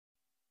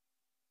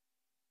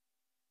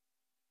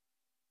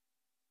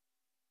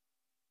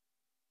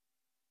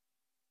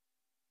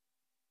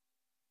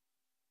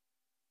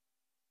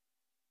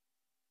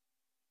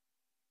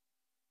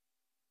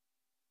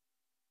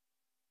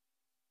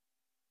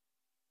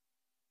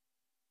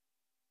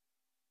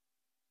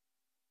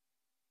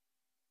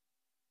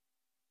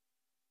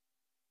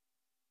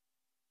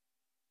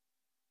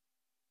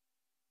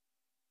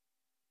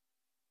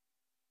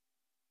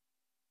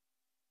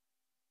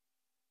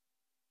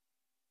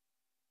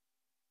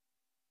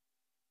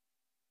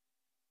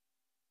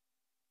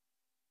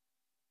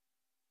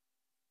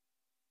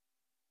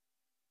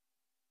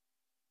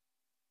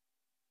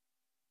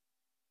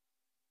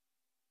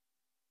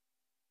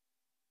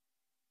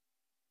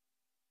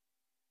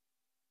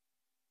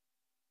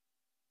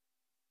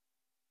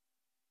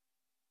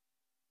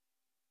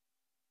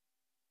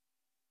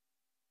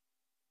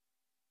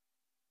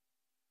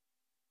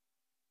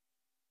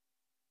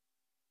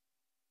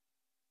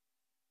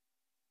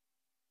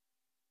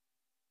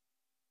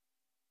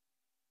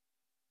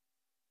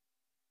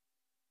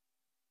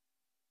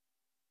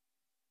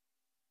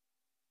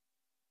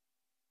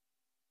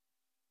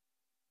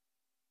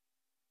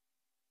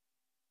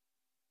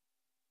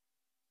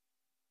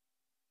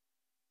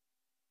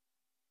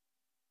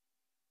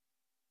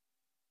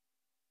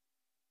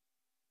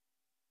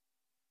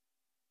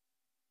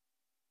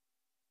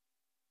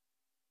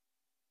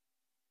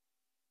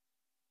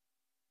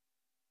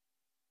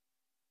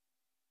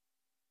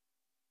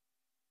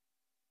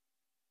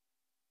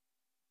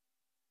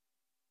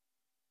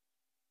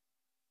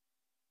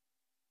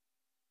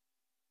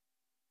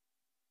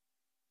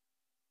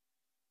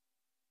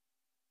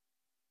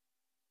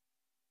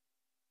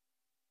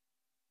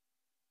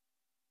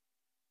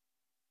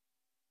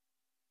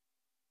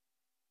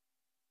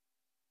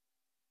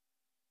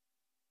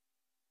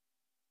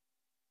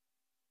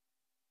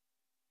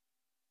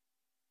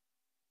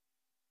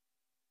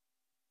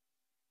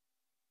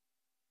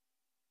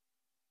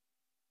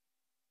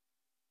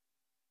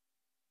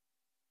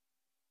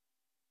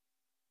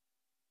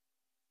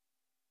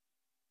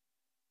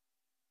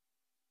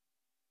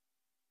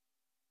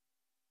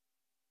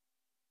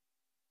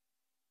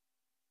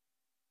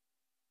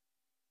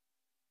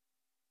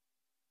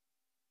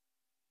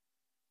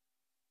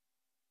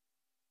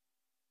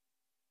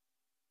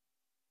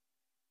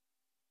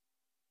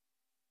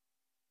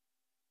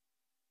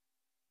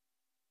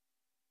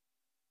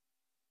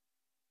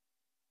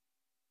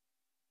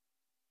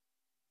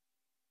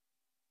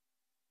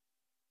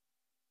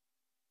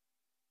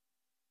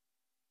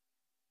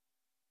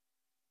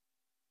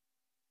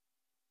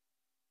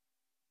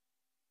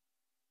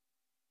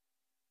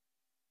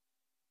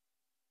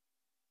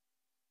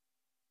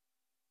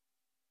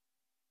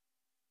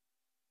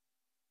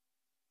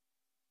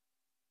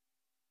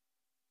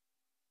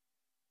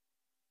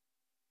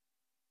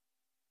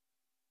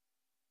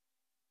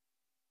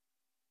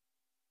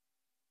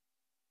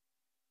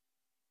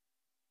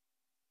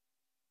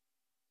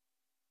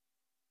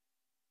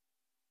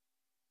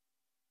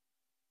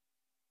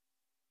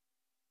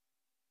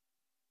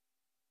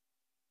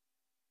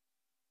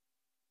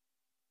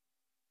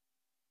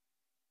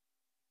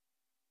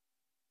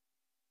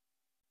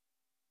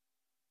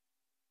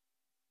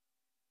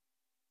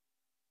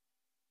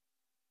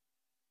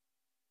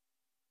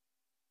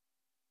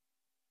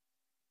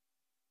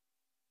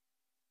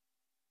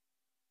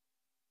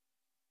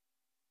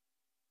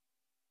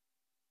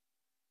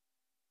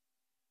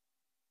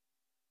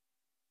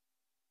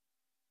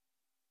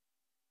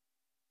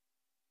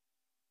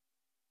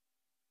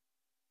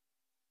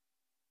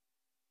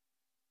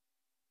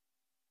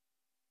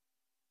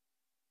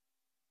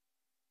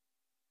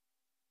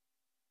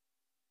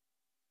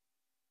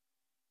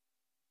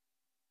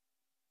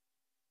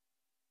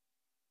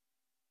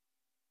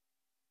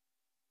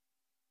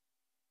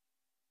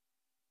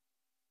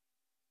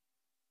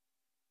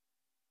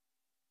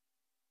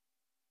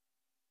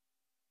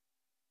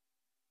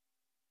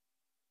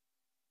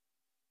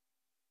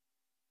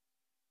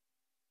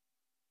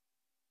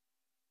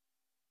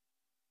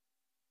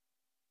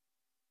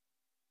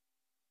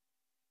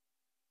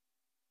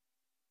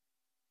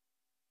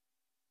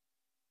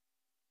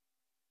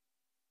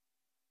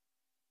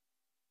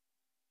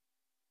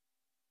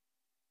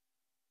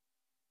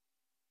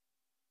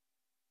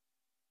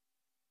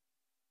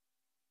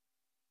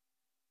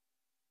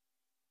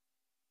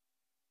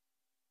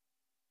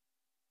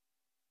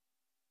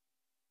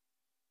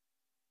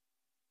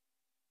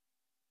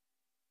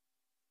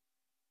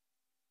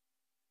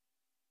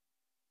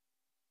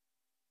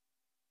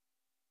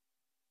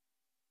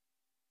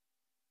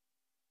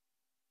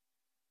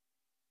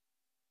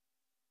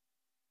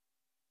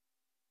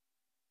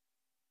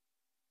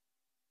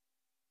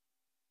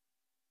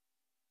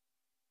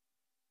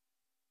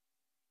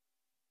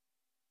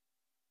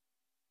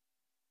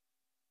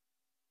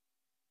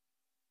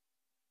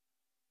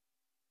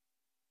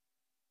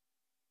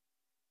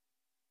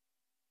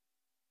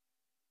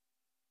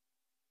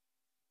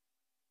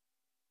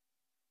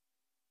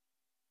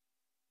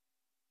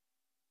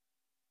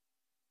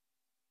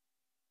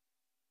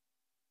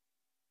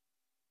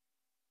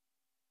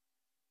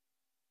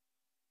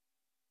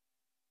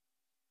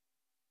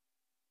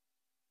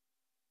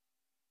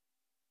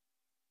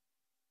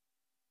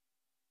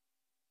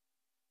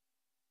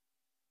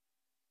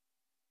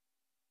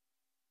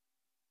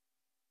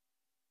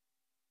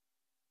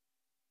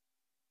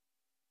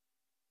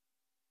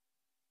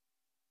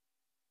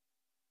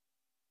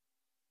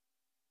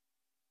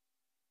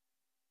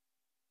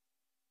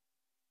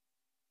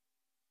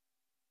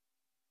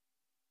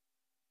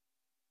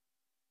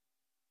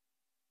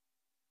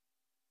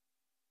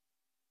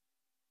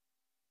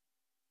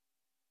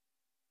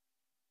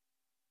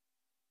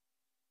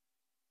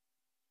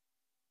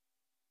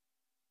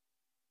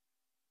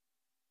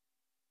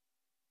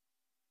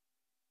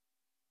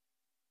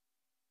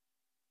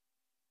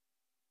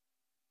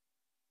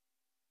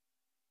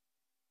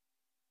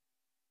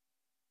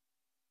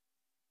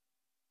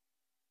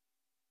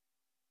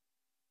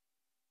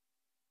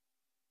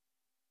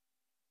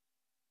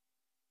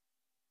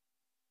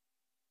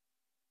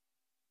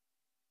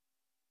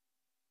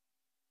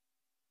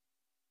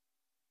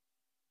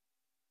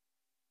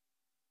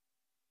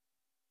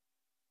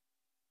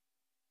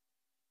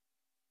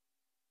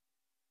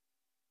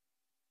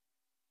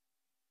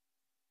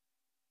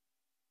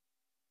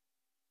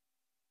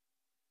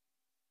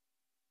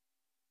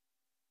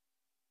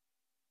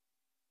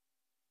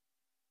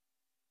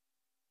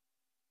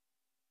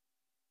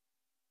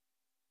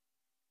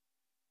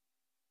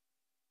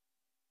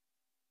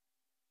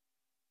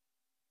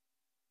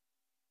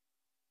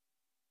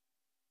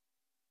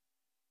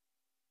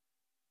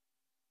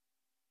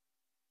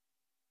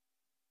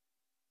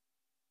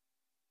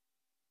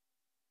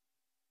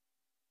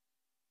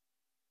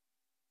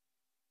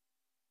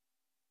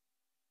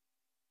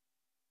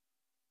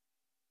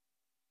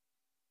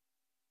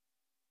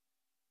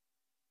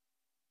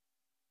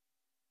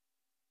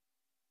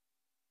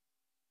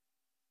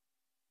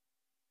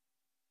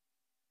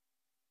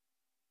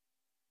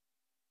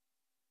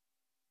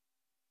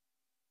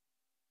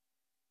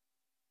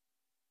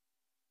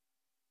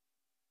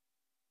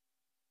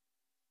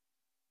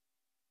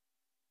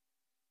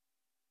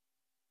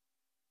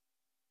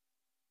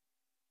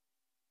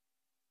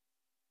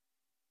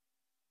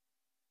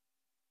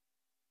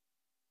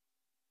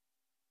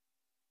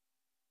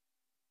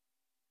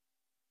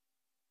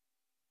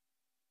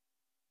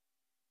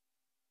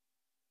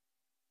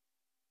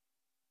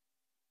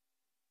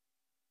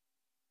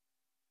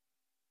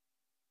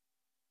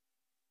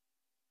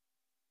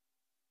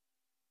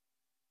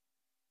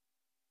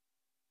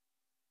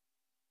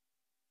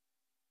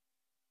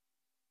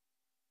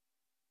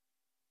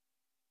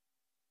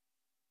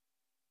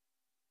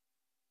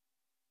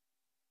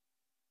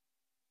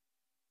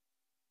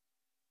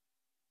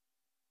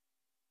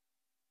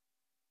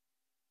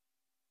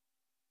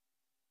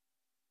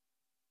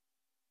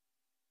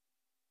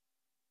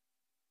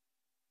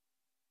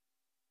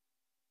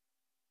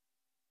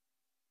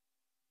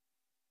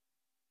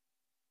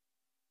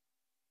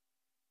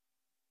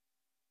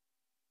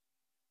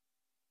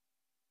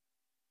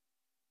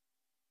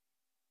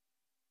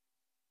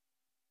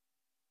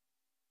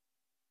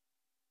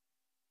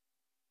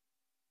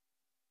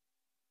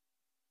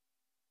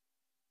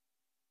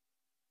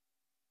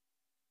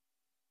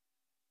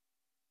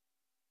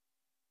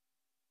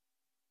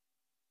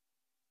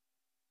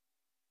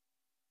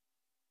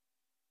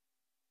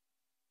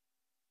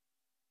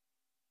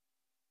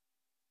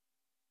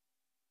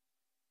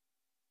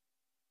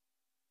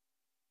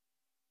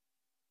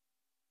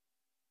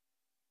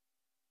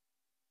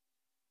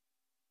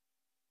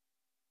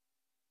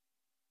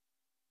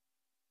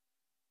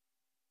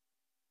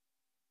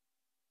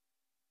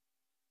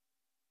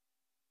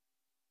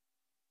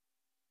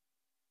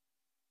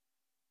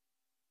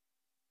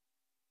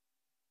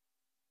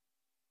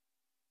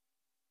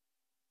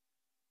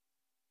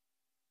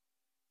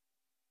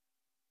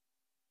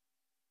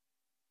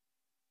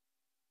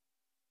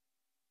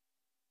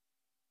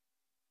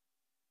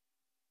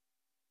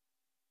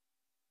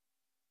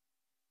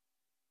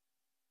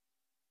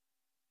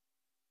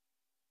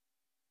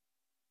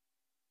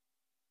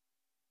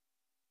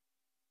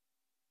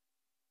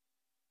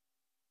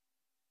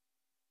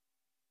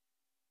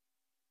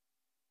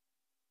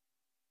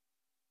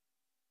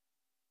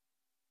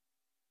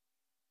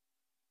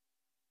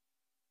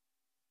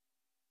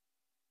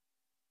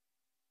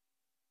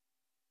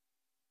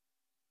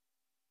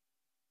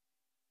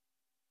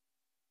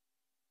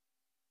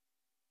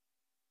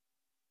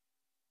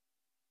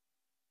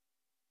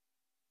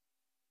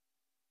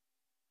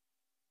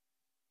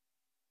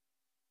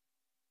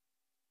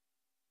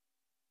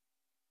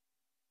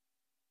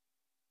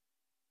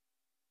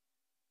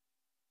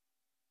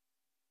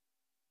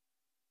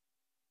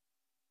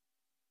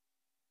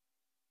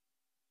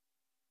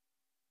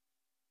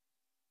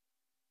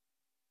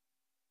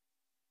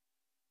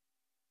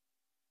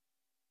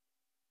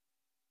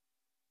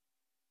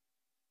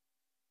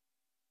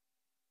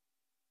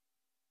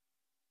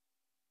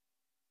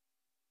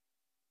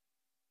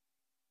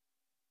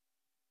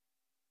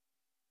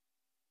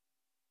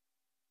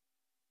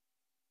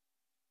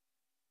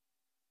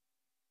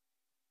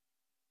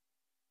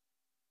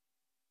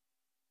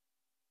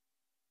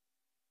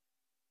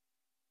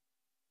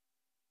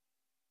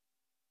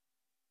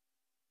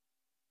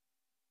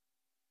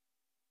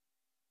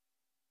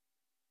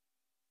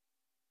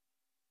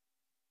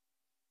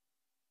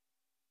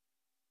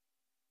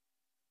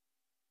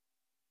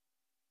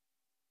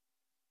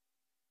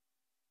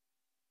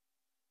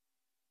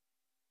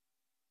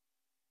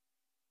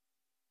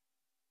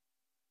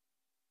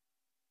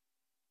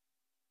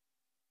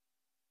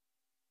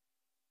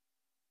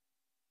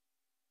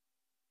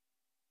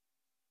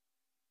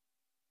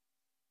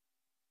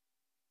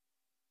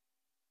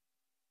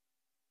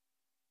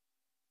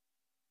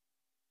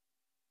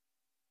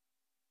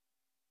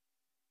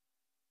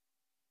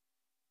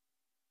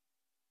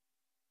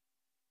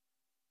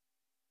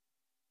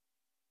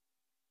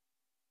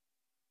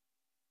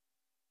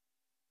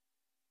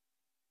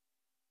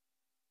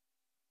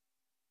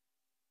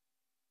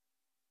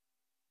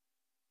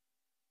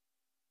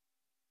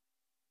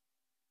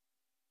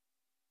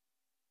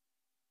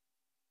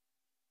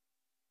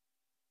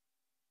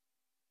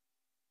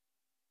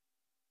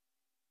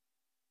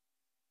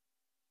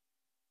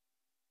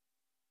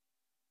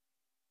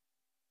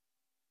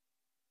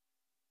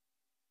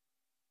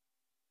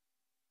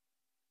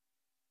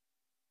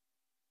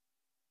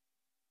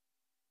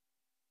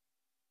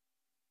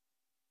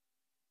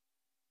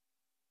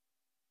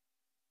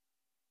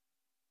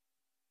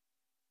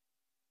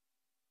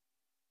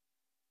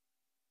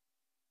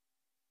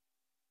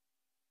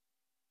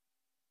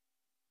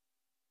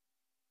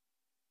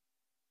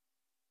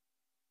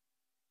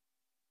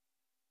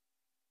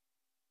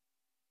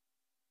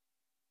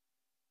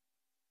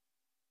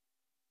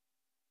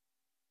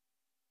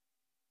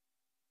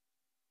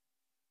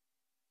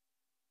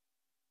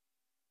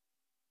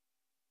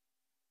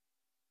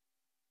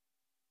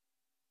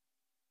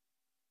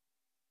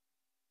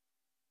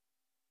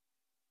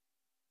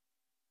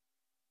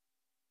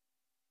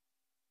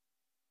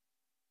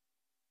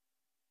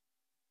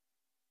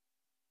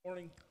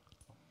Morning.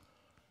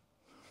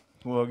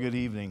 Well, good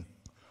evening.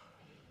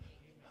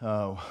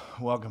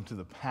 Welcome to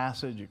the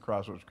Passage at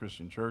Crossroads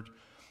Christian Church.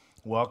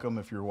 Welcome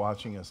if you're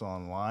watching us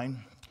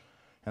online.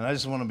 And I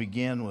just want to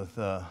begin with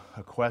a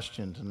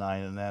question tonight,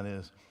 and that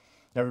is,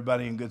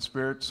 everybody in good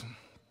spirits?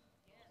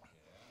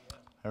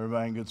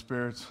 Everybody in good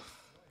spirits?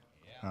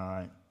 All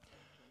right.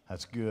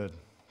 That's good,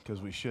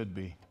 because we should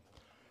be.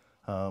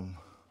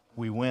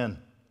 We win.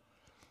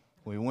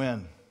 We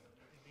win.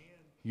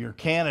 Your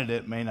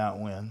candidate may not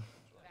win,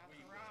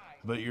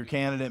 but your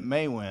candidate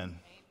may win.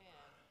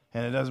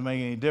 And it doesn't make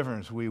any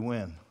difference. We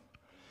win.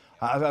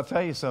 I'll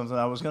tell you something.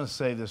 I was going to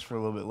say this for a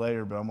little bit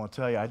later, but I'm going to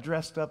tell you, I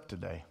dressed up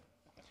today.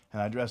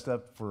 And I dressed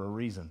up for a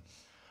reason.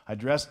 I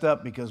dressed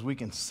up because we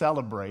can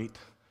celebrate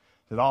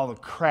that all the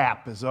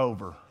crap is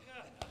over.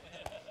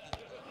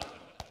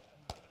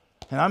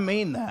 And I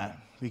mean that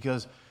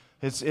because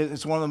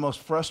it's one of the most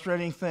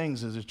frustrating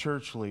things as a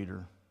church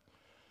leader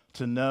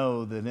to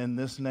know that in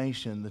this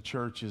nation the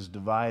church is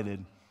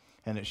divided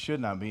and it should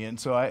not be. And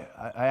so I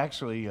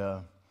actually...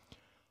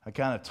 I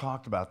kind of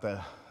talked about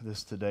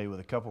this today with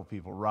a couple of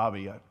people.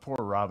 Poor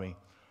Robbie,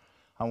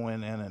 I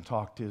went in and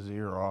talked his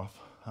ear off.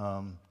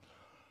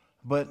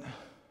 But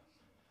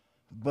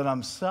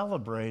I'm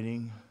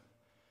celebrating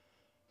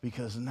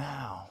because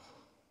now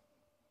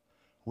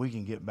we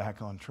can get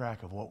back on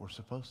track of what we're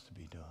supposed to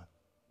be doing.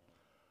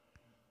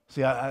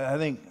 See, I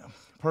think,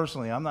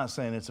 personally, I'm not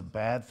saying it's a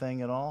bad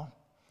thing at all.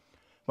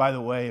 By the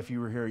way, if you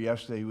were here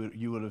yesterday,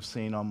 you would have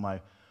seen on my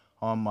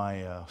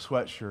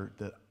sweatshirt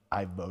that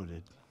I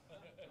voted.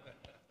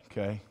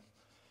 Okay,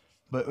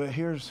 but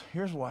here's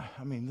why.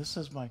 I mean, this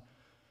is my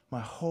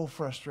whole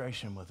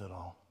frustration with it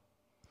all.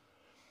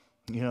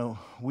 You know,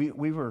 we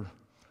were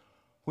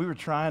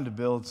trying to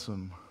build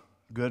some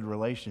good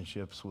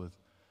relationships with,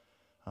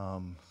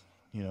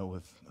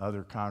 with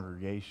other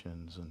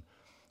congregations,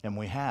 and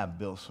we have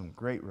built some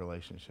great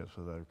relationships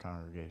with other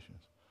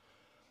congregations.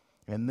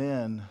 And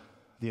then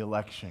the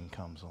election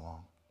comes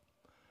along,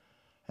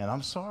 and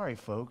I'm sorry,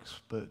 folks,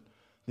 but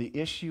the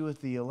issue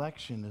with the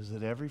election is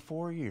that every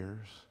 4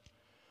 years,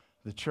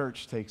 the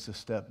church takes a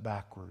step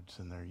backwards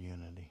in their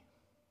unity.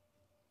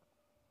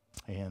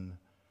 And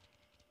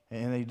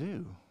they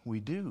do. We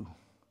do.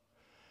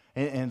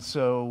 And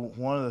so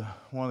one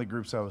of the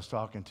groups I was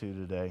talking to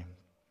today,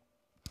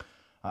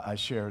 I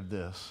shared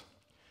this.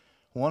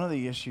 One of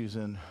the issues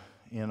in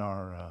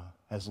our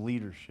as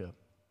leadership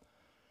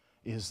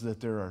is that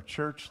there are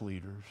church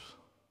leaders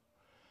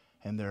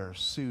and there are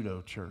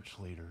pseudo-church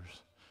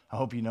leaders. I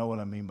hope you know what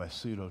I mean by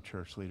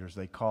pseudo-church leaders.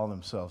 They call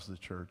themselves the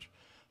church,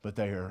 but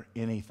they are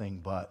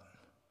anything but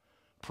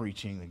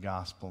preaching the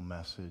gospel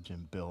message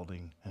and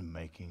building and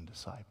making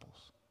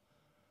disciples.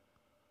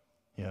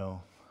 You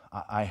know,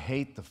 I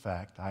hate this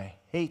fact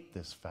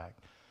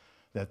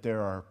that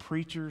there are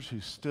preachers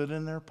who stood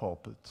in their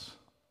pulpits.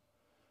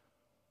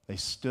 They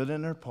stood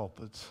in their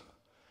pulpits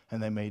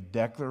and they made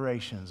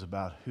declarations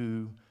about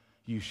who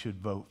you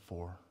should vote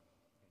for.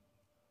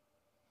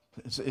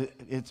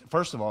 It's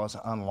first of all, it's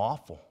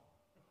unlawful.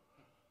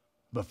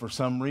 But for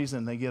some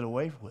reason, they get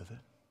away with it.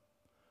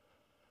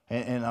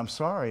 And I'm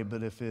sorry,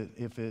 but if it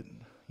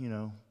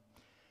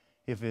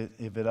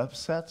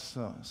upsets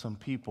some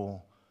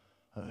people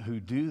who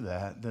do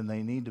that, then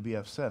they need to be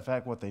upset. In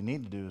fact, what they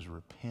need to do is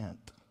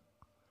repent.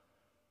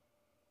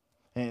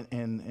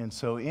 And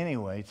so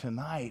anyway,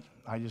 tonight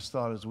I just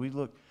thought as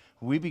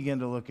we begin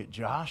to look at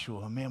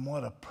Joshua, man,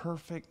 what a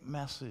perfect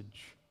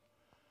message!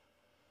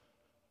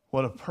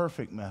 What a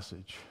perfect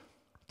message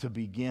to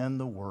begin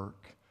the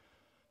work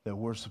that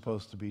we're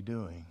supposed to be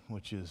doing,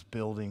 which is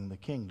building the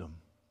kingdom.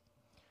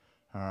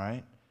 All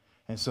right?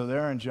 And so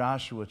there in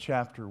Joshua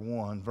chapter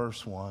 1,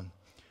 verse 1,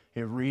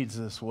 it reads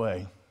this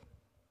way.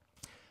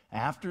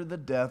 After the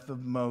death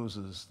of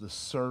Moses, the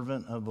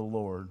servant of the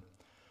Lord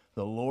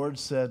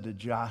said to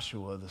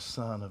Joshua, the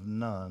son of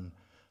Nun,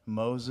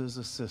 Moses'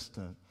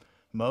 assistant,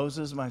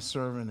 Moses, my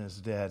servant, is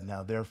dead.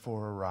 Now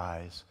therefore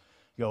arise.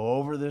 Go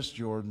over this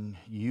Jordan,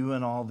 you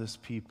and all this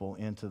people,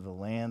 into the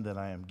land that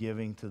I am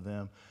giving to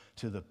them,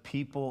 to the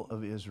people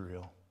of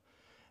Israel.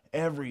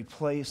 Every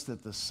place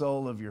that the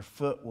sole of your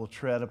foot will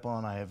tread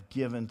upon, I have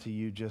given to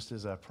you, just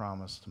as I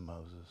promised to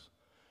Moses.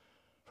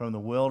 From the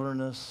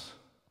wilderness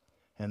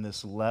and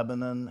this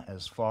Lebanon,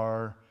 as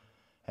far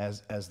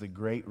as the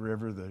great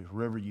river, the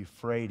river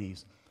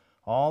Euphrates,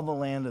 all the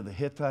land of the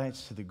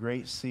Hittites to the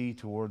great sea,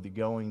 toward the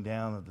going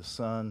down of the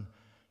sun,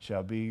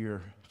 shall be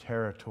your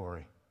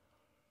territory.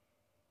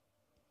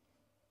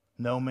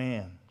 No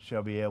man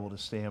shall be able to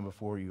stand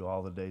before you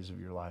all the days of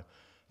your life.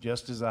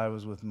 Just as I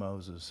was with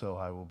Moses, so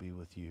I will be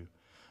with you.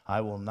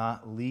 I will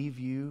not leave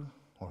you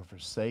or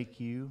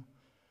forsake you.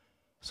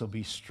 So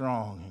be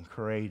strong and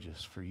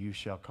courageous, for you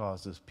shall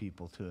cause this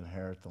people to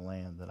inherit the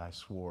land that I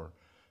swore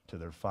to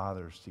their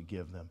fathers to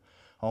give them.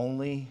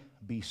 Only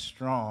be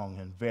strong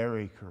and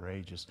very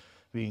courageous,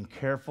 being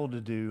careful to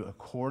do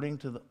according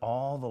to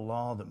all the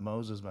law that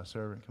Moses, my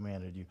servant,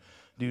 commanded you.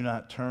 Do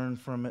not turn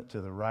from it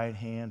to the right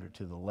hand or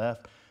to the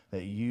left,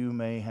 that you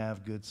may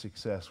have good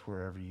success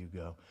wherever you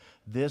go.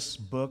 This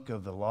book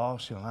of the law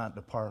shall not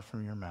depart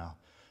from your mouth,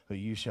 but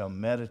you shall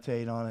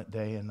meditate on it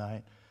day and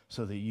night,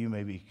 so that you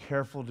may be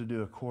careful to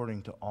do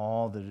according to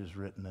all that is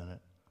written in it.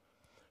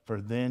 For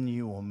then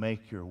you will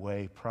make your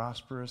way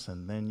prosperous,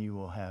 and then you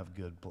will have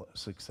good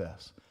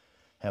success.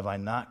 Have I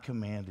not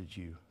commanded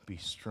you? Be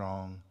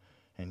strong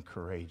and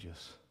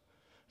courageous.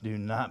 Do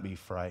not be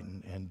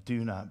frightened, and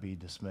do not be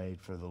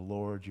dismayed, for the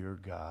Lord your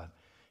God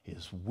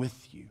is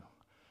with you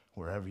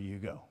wherever you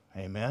go.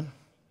 Amen?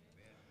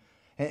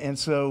 And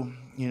so,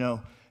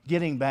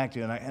 getting back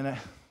to it,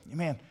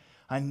 man,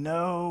 I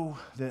know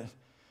that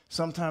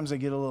sometimes I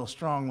get a little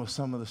strong with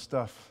some of the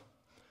stuff,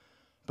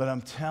 but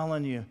I'm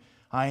telling you,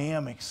 I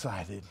am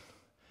excited.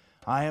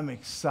 I am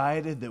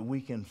excited that we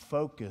can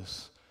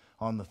focus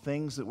on the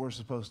things that we're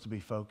supposed to be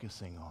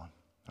focusing on,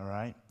 all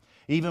right?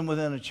 Even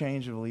within a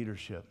change of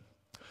leadership.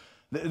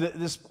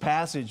 This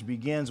passage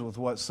begins with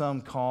what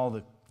some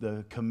call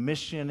the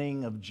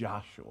commissioning of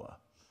Joshua,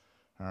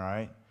 all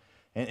right?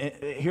 And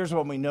here's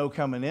what we know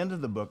coming into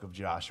the book of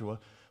Joshua.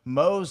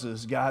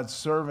 Moses, God's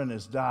servant,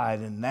 has died,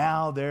 and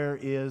now there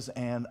is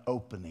an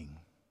opening,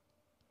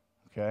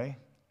 okay?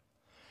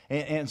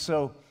 And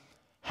so,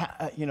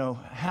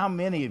 how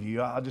many of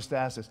you, I'll just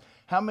ask this,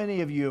 how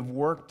many of you have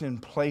worked in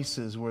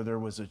places where there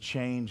was a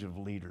change of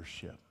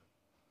leadership?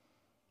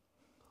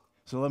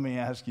 So let me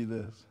ask you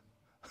this.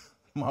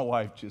 My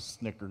wife just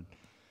snickered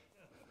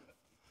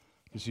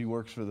because she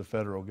works for the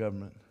federal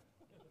government.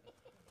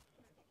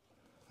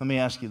 Let me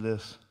ask you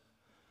this.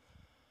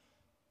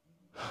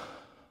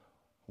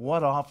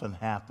 What often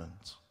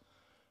happens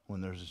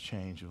when there's a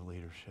change of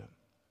leadership?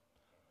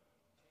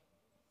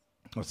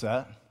 What's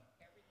that?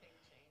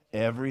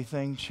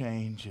 Everything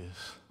changes.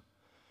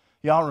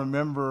 Y'all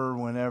remember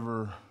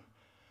whenever,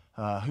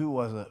 who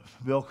was it?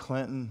 Bill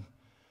Clinton,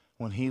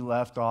 when he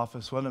left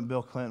office. Wasn't it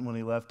Bill Clinton when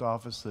he left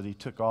office that he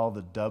took all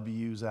the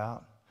W's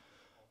out?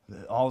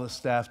 All the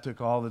staff took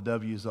all the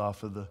W's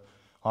off the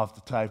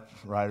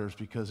typewriters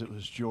because it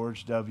was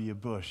George W.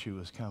 Bush who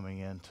was coming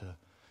into,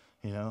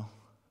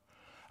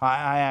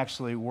 I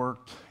actually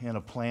worked in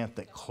a plant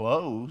that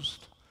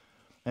closed,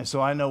 and so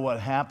I know what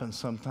happens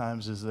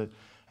sometimes is that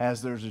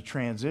as there's a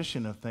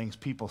transition of things,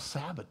 people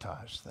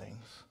sabotage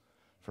things,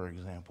 for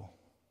example.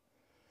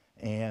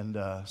 And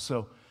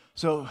so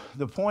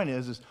the point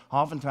is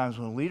oftentimes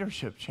when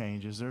leadership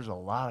changes, there's a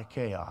lot of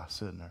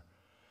chaos, isn't there?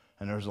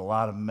 And there's a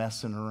lot of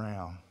messing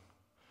around,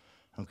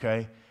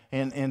 okay?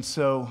 And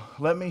so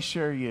let me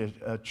share you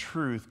a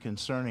truth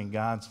concerning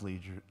God's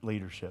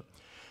leadership.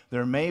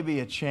 There may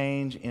be a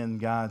change in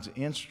God's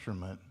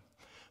instrument,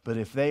 but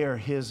if they are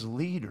his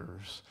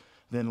leaders,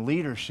 then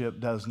leadership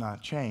does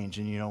not change.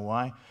 And you know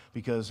why?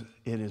 Because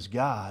it is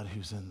God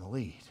who's in the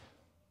lead.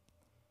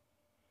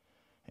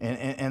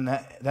 And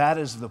that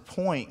is the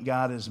point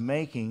God is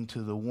making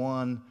to the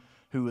one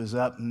who is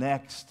up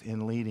next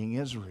in leading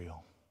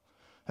Israel.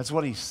 That's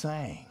what he's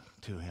saying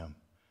to him.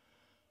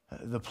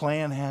 The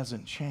plan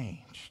hasn't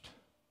changed,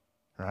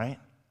 right?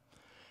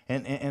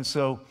 And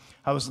so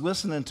I was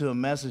listening to a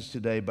message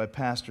today by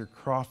Pastor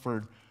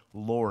Crawford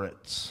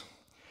Loritz.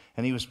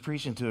 And he was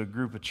preaching to a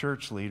group of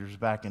church leaders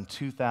back in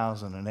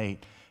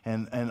 2008.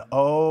 And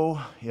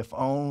oh, if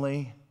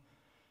only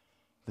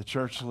the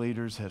church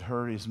leaders had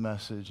heard his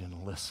message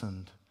and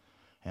listened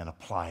and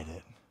applied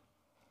it,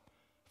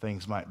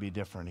 things might be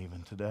different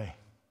even today.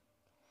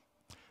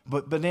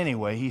 But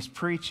anyway, he's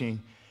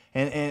preaching,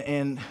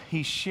 and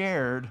he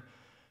shared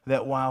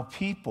that while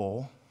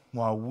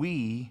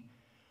we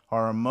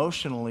are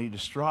emotionally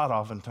distraught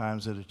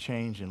oftentimes at a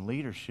change in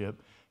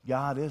leadership,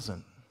 God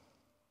isn't.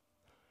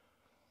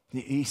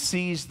 He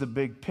sees the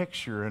big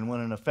picture, and when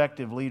an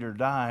effective leader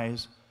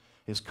dies,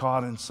 is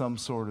caught in some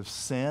sort of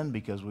sin,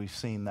 because we've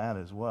seen that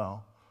as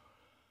well.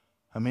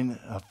 I mean,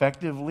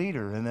 effective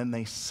leader, and then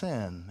they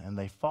sin and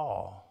they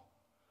fall,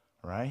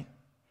 right?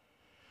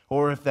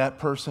 Or if that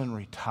person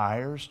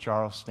retires,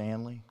 Charles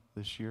Stanley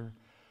this year,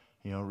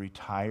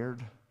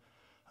 retired.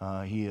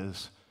 He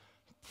is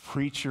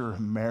preacher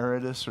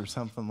emeritus or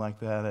something like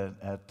that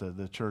at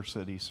the church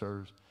that he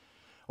serves.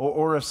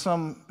 Or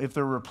if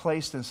they're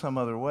replaced in some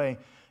other way,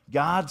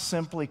 God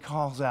simply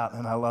calls out,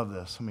 and I love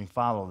this.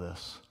 Follow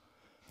this.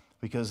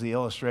 Because the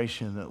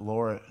illustration that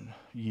Laura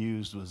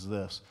used was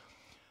this.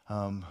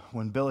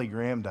 When Billy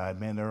Graham died,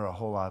 man, there were a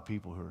whole lot of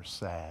people who were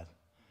sad.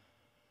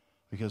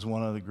 Because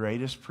one of the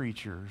greatest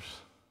preachers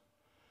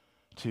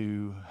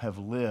to have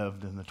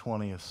lived in the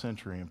 20th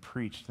century and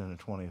preached in the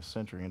 20th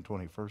century and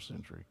 21st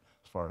century,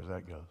 as far as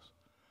that goes,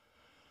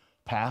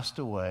 passed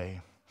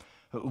away.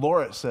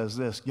 Laura says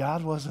this: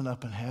 God wasn't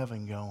up in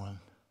heaven going,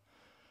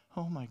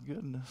 oh my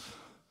goodness,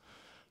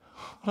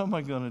 what am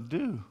I going to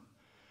do?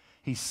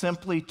 He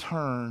simply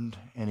turned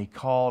and he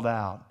called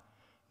out,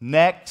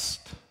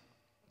 next.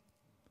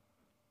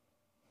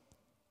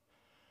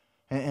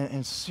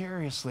 And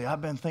seriously,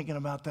 I've been thinking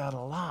about that a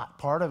lot.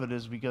 Part of it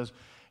is because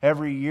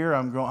every year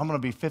I'm going to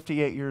be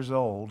 58 years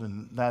old,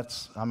 and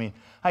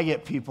I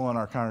get people in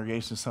our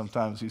congregation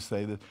sometimes who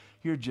say that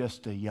you're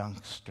just a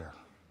youngster,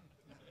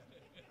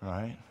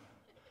 right?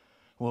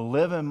 will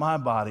live in my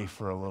body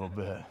for a little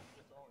bit.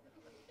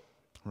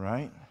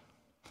 Right?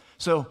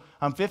 So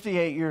I'm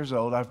 58 years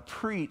old. I've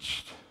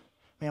preached,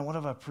 man, what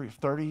have I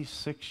preached?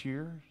 36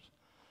 years?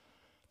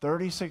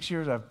 36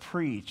 years I've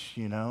preached,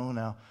 you know.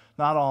 Now,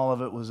 not all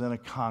of it was in a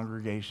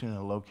congregation in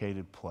a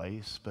located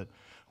place, but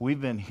we've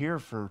been here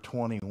for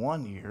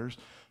 21 years.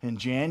 In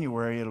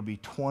January, it'll be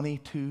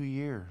 22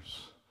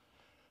 years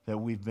that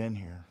we've been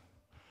here.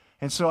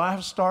 And so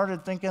I've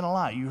started thinking a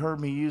lot. You heard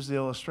me use the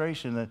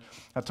illustration that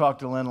I talked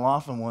to Lynn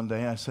Laughlin one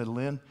day. I said,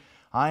 Lynn,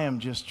 I am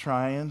just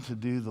trying to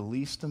do the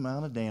least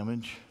amount of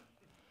damage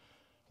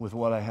with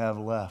what I have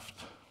left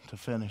to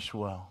finish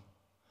well.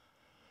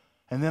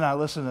 And then I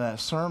listened to that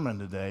sermon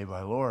today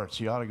by Lawrence.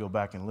 You ought to go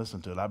back and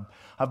listen to it.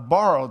 I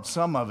borrowed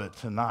some of it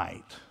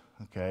tonight,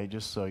 okay,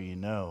 just so you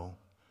know.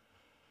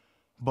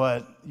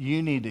 But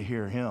you need to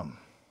hear him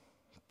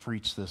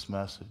preach this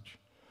message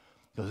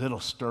because it'll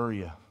stir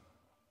you.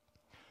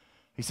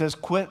 He says,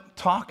 quit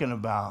talking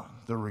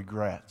about the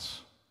regrets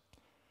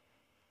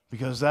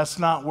because that's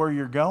not where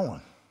you're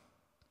going.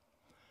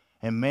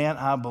 And man,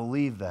 I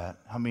believe that.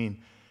 I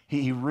mean,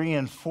 he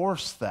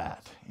reinforced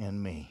that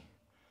in me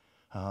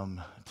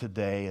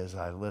today as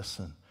I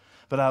listen.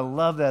 But I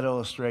love that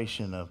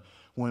illustration of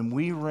when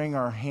we wring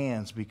our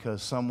hands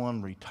because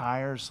someone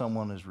retires,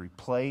 someone is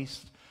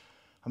replaced.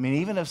 I mean,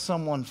 even if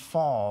someone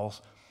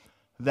falls,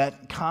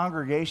 that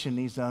congregation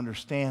needs to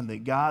understand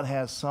that God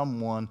has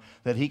someone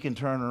that he can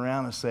turn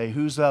around and say,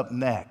 who's up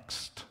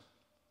next?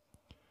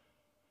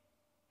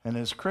 And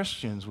as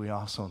Christians, we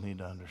also need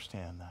to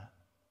understand that,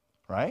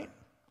 right?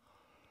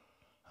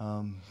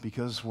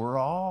 Because we're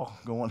all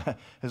going,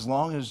 as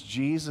long as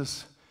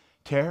Jesus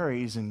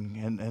tarries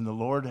and the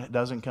Lord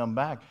doesn't come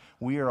back,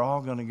 we are all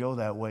going to go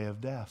that way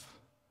of death.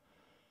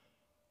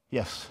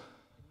 Yes.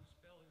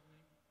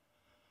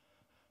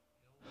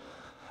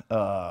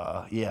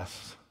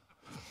 Yes.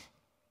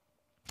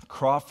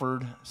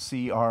 Crawford,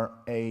 Crawford.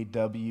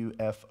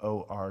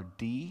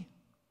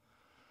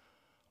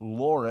 Loritts,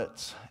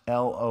 Loritts.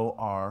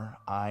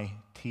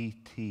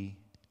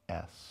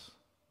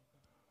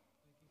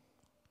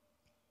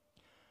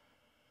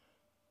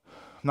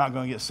 I'm not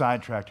going to get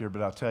sidetracked here,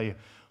 but I'll tell you,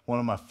 one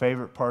of my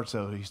favorite parts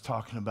of it, he's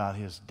talking about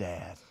his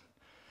dad.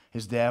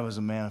 His dad was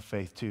a man of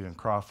faith too, and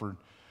Crawford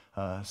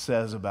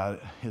says about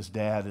it, his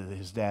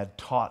dad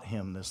taught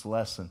him this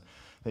lesson,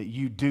 that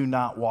you do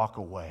not walk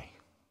away.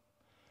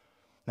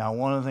 Now,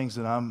 one of the things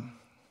that I'm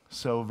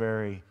so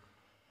very,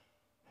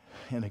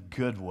 in a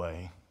good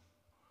way,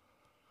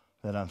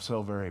 that I'm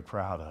so very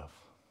proud of,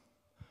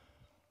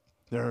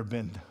 there have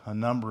been a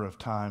number of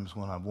times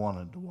when I've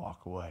wanted to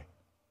walk away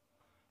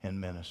in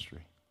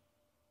ministry.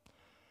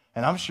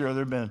 And I'm sure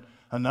there have been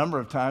a number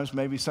of times,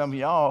 maybe some of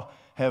y'all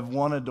have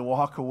wanted to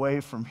walk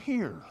away from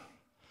here,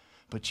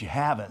 but you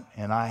haven't,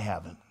 and I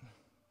haven't.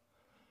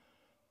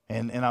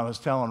 And I was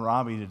telling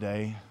Robbie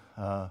today,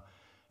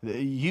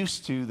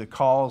 used to, the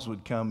calls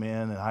would come in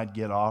and I'd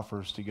get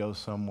offers to go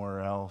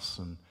somewhere else,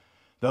 and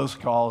those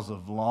calls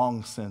have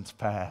long since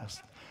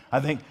passed.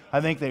 I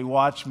think they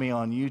watch me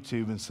on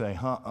YouTube and say,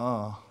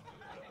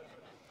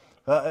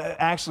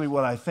 actually,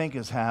 what I think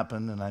has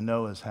happened, and I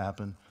know has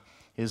happened,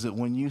 is that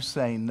when you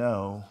say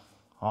no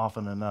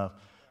often enough,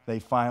 they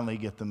finally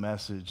get the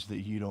message that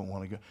you don't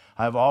want to go.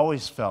 We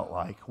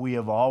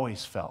have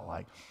always felt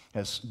like,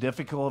 as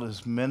difficult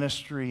as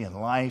ministry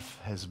and life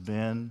has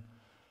been,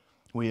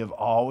 we have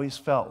always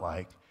felt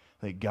like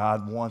that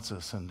God wants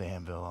us in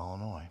Danville,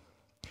 Illinois.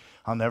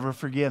 I'll never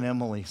forget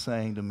Emily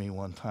saying to me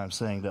one time,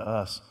 saying to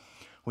us,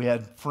 we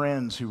had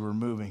friends who were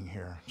moving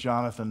here.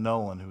 Jonathan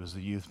Nolan, who was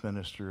the youth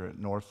minister at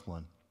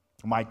Northland.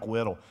 Mike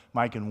Whittle,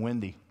 Mike and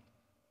Wendy,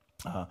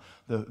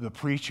 the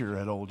preacher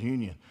at Old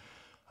Union.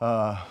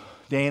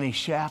 Danny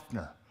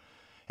Schaffner.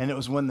 And it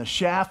was when the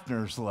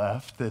Schaffners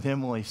left that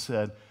Emily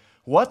said,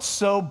 what's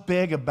so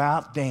big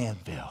about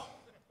Danville?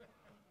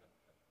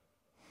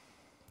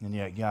 And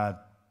yet God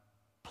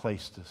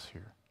placed us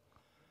here.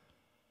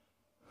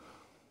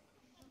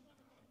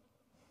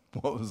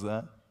 What was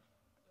that?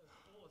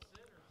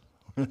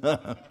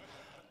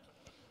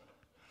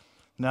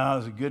 No, it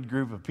was a good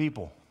group of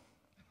people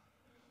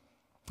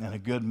and a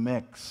good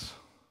mix.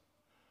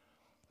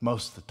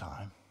 Most of the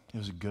time, it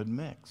was a good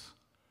mix.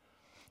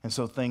 And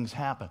so things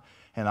happen.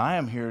 And I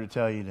am here to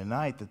tell you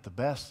tonight that the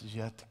best is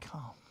yet to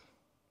come.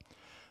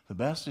 The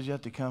best is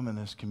yet to come in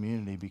this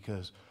community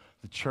because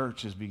the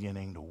church is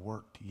beginning to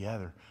work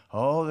together.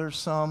 Oh, there's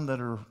some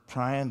that are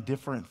trying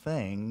different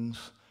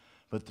things,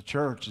 but the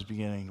church is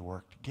beginning to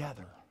work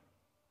together.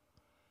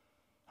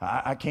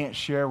 I can't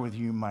share with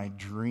you my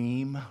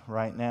dream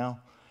right now,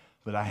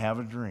 but I have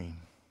a dream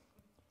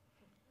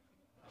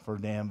for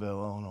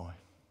Danville, Illinois.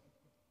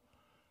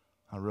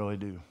 I really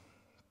do.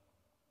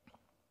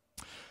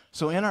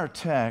 So in our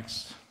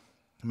text,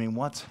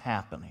 what's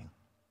happening?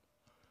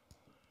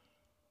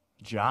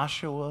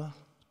 Joshua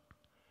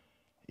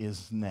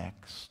is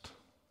next.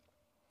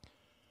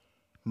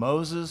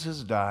 Moses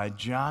has died.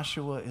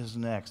 Joshua is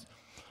next.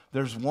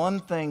 There's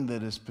one thing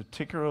that is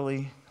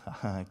particularly,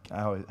 I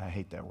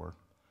hate that word.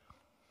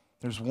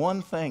 There's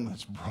one thing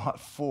that's brought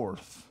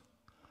forth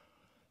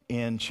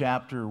in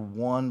chapter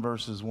 1,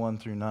 verses 1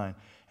 through 9.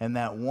 And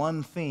that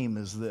one theme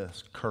is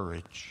this: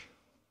 courage.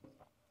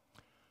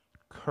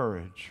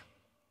 Courage.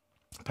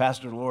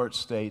 Pastor Lortz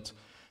states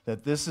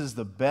that this is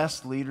the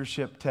best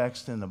leadership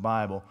text in the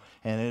Bible,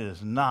 and it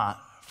is not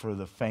for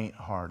the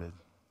faint-hearted.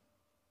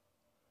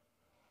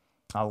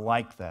 I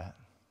like that.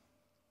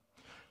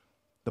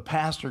 The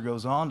pastor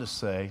goes on to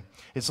say,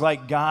 it's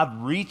like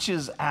God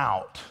reaches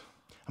out.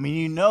 I mean,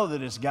 you know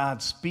that it's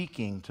God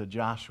speaking to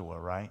Joshua,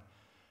 right?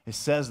 It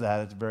says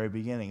that at the very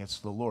beginning. It's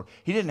the Lord.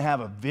 He didn't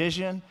have a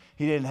vision.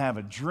 He didn't have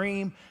a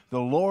dream. The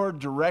Lord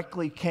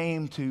directly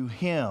came to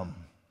him.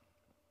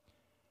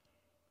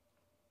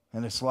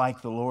 And it's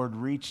like the Lord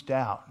reached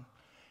out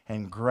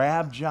and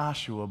grabbed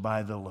Joshua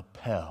by the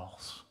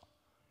lapels.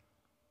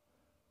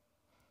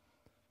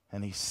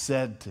 And he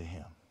said to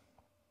him,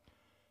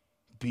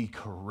 be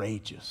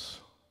courageous.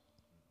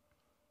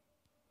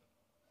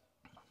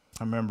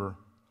 I remember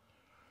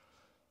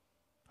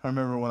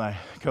when I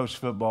coached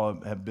football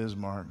at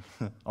Bismarck,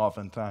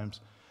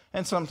 oftentimes,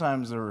 and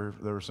sometimes there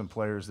were some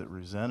players that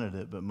resented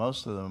it, but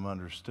most of them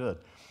understood.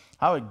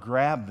 I would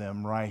grab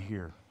them right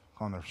here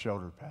on their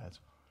shoulder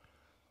pads.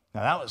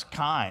 Now, that was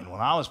kind.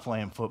 When I was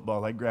playing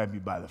football, they'd grab you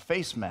by the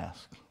face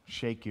mask,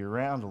 shake you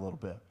around a little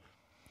bit.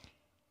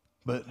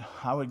 But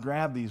I would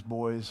grab these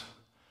boys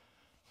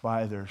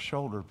by their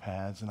shoulder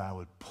pads, and I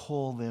would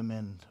pull them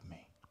into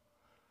me.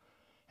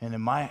 And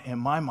in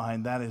my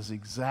mind, that is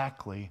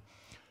exactly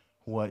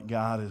what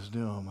God is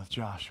doing with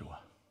Joshua.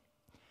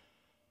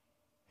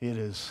 It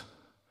is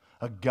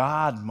a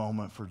God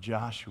moment for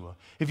Joshua.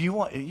 If you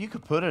want, you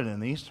could put it in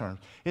these terms.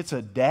 It's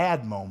a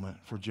dad moment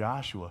for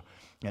Joshua.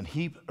 And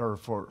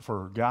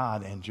for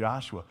God and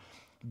Joshua.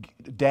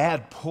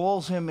 Dad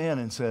pulls him in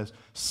and says,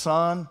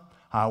 son,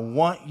 I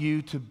want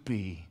you to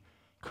be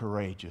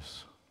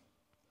courageous.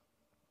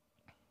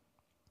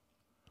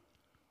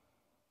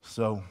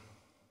 So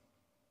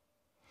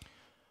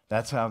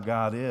that's how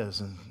God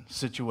is in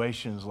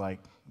situations like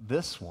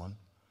this one.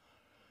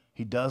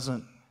 He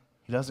doesn't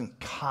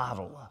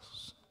coddle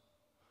us,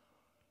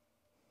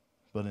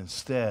 but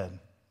instead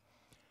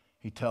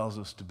he tells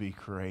us to be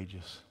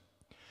courageous.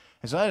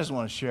 And so I just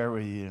want to share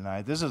with you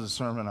tonight, this is a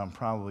sermon I'm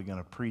probably going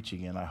to preach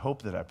again. I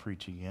hope that I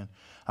preach again.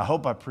 I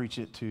hope I preach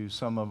it to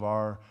some of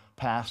our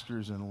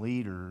pastors and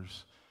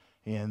leaders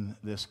in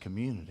this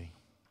community.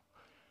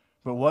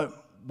 But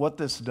what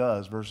this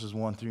does, verses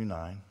 1 through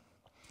 9,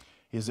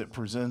 is it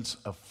presents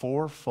a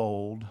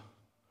fourfold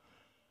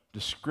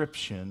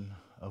description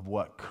of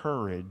what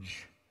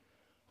courage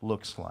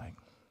looks like.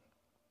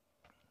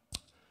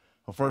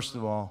 Well, first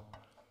of all,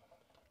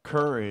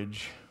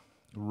 courage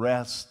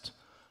rests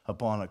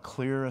upon a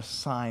clear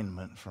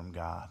assignment from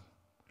God.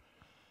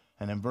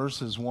 And in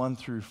verses 1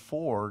 through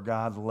 4,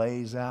 God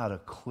lays out a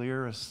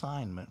clear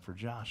assignment for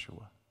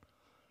Joshua.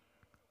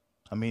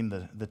 I mean,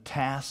 the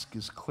task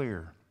is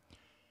clear.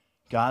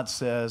 God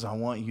says, I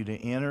want you to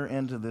enter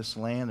into this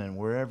land, and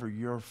wherever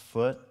your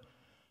foot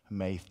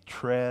may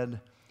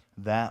tread,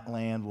 that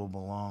land will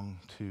belong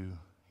to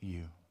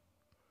you.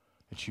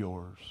 It's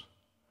yours.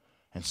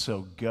 And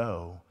so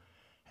go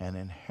and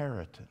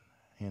inherit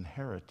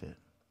it.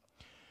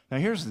 Now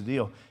here's the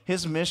deal.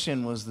 His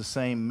mission was the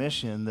same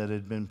mission that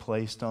had been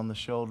placed on the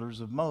shoulders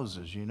of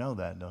Moses. You know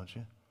that, don't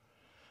you?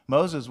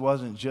 Moses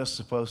wasn't just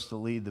supposed to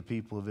lead the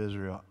people of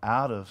Israel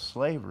out of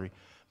slavery,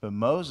 but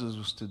Moses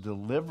was to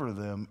deliver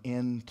them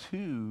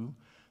into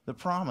the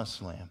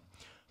promised land.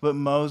 But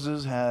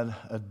Moses had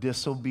a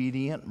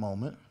disobedient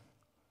moment,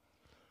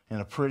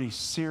 and a pretty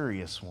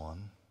serious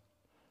one,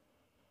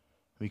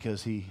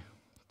 because he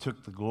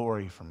took the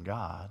glory from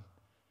God.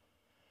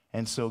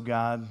 And so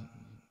God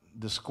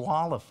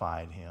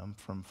disqualified him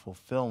from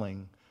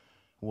fulfilling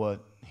what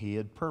he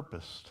had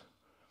purposed.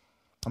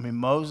 I mean,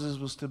 Moses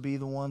was to be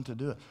the one to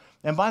do it.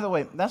 And by the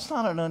way, that's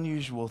not an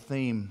unusual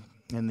theme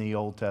in the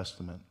Old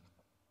Testament.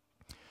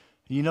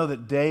 You know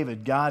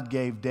that God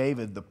gave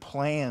David the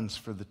plans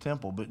for the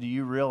temple, but do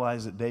you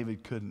realize that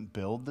David couldn't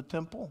build the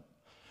temple?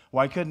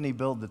 Why couldn't he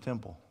build the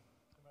temple?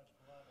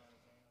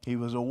 He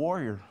was a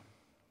warrior.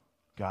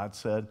 God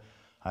said,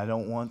 I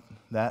don't want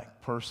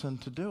that person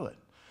to do it.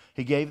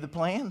 He gave the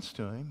plans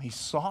to him. He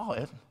saw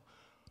it.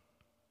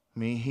 I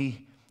mean,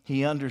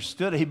 he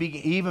understood it.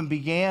 David even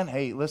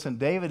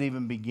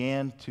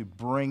began to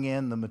bring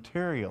in the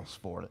materials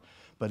for it,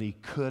 but he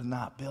could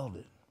not build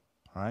it,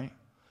 right?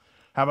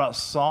 How about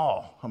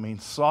Saul? I mean,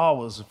 Saul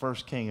was the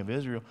first king of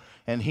Israel,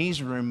 and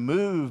he's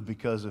removed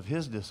because of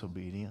his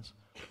disobedience.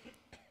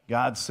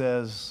 God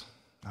says,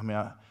 I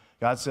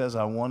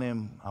want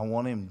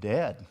him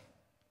dead.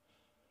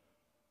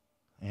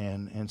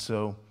 And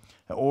so,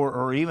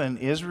 or even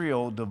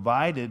Israel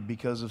divided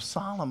because of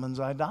Solomon's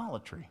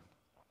idolatry.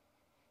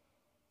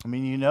 I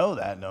mean, you know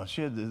that, don't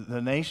you?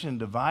 The nation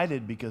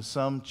divided because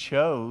some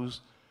chose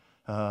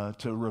to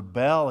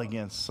rebel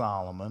against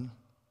Solomon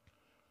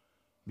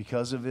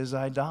because of his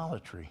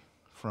idolatry,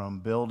 from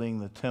building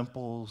the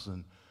temples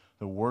and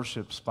the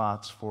worship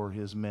spots for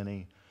his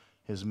many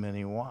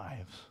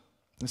wives.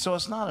 And so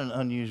it's not an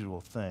unusual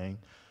thing.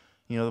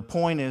 You know, the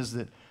point is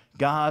that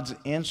God's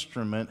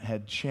instrument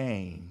had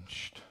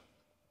changed.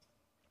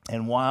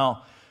 And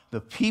while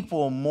the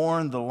people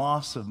mourned the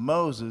loss of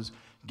Moses,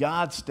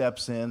 God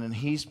steps in and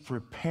he's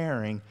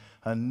preparing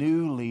a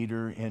new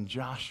leader in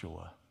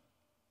Joshua.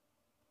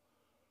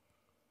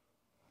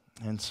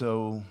 And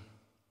so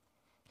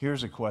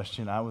here's a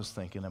question I was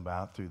thinking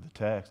about through the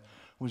text.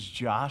 Was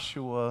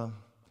Joshua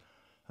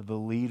the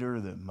leader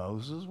that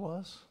Moses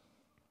was?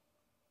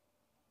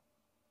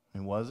 I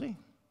mean, was he?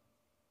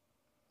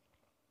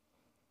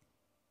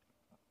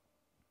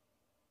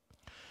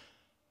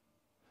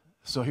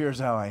 So here's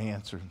how I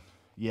answered.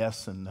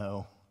 Yes and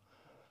no.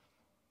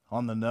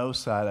 On the no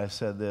side, I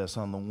said this.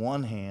 On the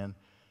one hand,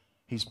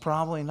 he's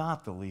probably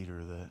not the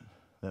leader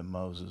that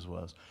Moses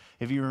was.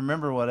 If you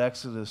remember what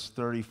Exodus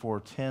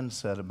 34:10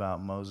 said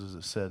about Moses,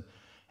 it said,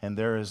 "And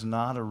there has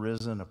not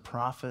arisen a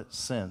prophet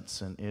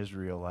since in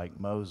Israel like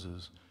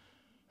Moses,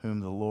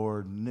 whom the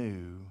Lord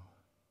knew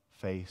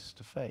face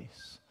to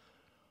face."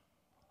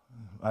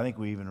 I think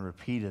we even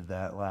repeated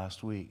that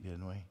last week,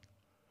 didn't we?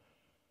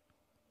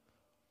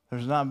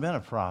 There's not been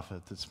a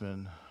prophet that's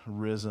been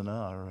risen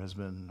up or has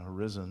been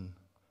arisen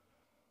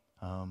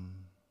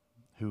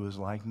who was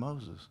like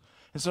Moses.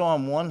 And so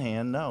on one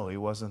hand, no, he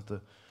wasn't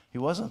the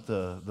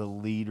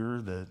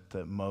leader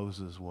that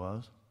Moses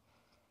was.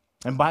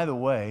 And by the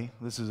way,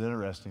 this is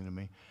interesting to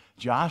me,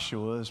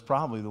 Joshua is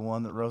probably the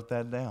one that wrote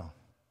that down.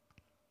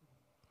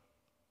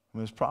 I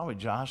mean, it's probably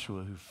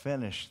Joshua who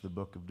finished the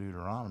book of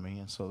Deuteronomy,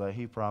 and so that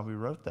he probably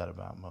wrote that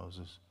about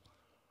Moses.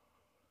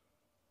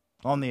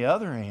 On the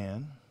other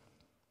hand,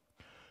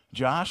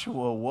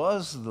 Joshua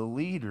was the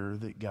leader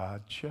that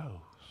God chose.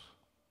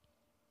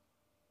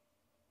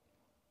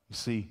 You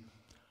see,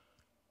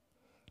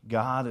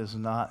 God is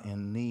not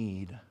in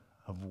need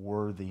of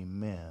worthy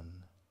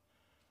men.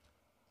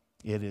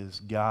 It is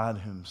God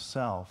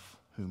himself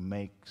who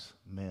makes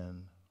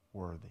men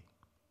worthy.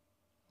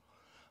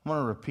 I'm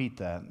going to repeat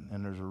that,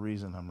 and there's a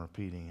reason I'm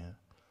repeating it.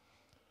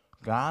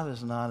 God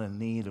is not in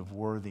need of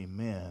worthy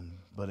men,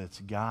 but it's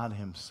God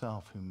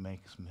himself who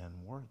makes men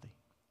worthy.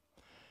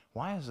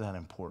 Why is that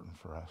important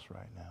for us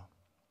right now?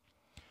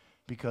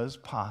 Because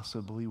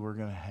possibly we're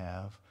going to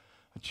have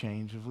a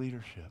change of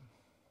leadership.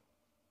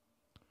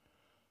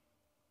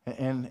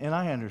 And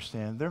I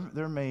understand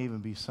there may even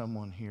be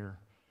someone here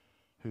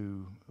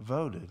who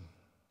voted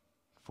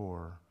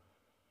for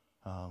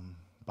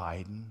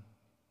Biden.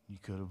 You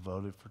could have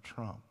voted for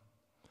Trump.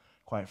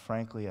 Quite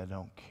frankly, I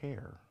don't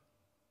care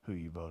who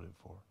you voted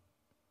for.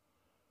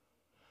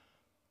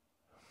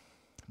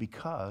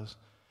 Because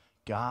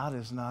God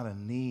is not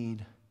in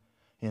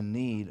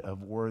need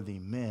of worthy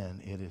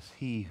men. It is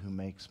he who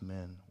makes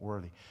men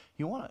worthy.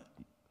 You want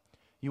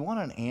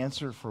an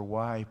answer for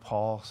why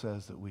Paul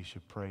says that we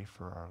should pray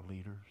for our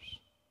leaders?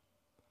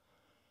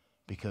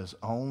 Because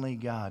only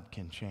God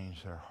can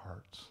change their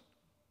hearts.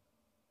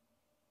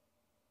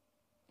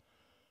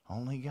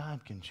 Only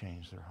God can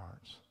change their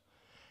hearts.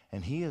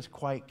 And he is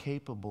quite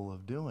capable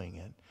of doing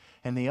it.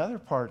 And the other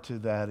part to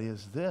that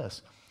is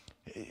this.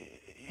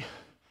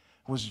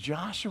 Was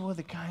Joshua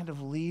the kind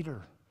of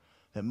leader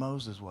that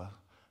Moses was?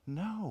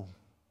 No.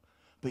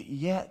 But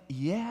yet,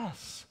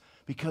 yes,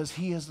 because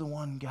he is the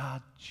one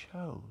God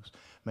chose.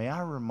 May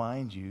I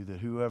remind you that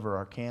whoever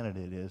our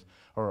candidate is,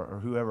 or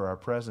whoever our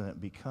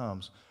president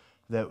becomes,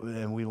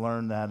 and we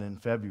learned that in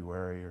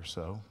February or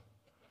so.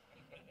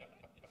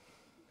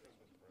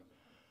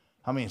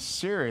 I mean,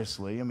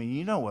 seriously,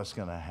 you know what's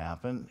going to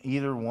happen.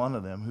 Either one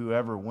of them,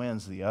 whoever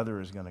wins, the other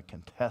is going to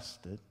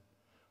contest it.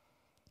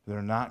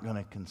 They're not going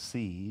to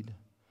concede.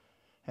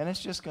 And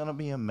it's just going to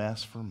be a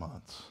mess for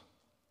months.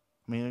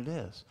 It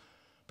is.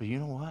 But you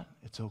know what?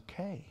 It's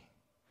okay.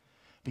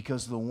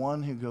 Because the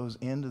one who goes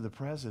into the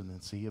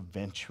presidency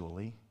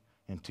eventually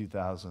in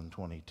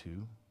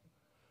 2022,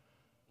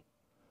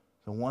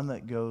 the one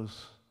that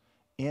goes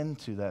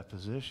into that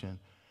position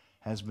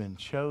has been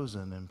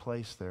chosen and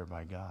placed there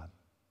by God.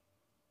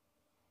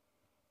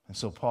 And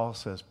so Paul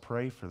says,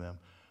 pray for them.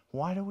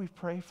 Why do we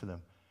pray for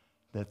them?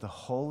 That the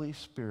Holy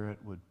Spirit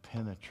would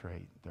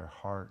penetrate their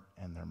heart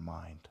and their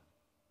mind.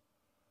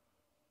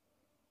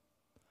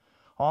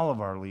 All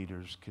of our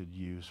leaders could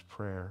use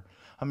prayer.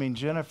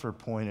 Jennifer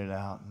pointed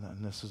out,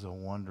 and this is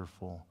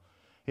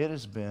it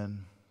has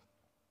been,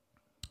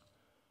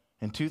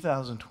 in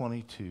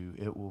 2022,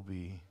 it will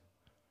be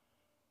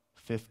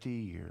 50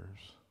 years.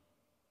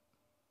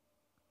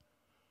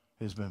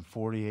 It has been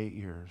 48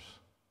 years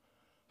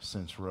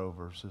since Roe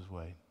versus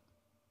Wade.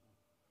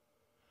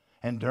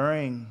 And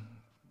during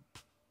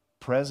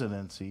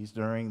presidencies,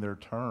 during their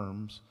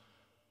terms,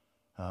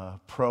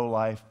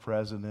 pro-life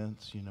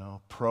presidents,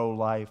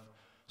 pro-life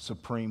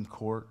Supreme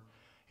Court,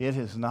 it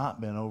has not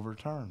been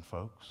overturned,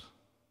 folks.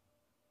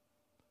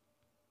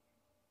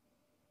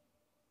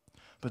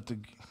 But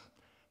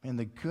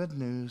the good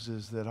news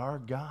is that our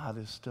God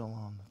is still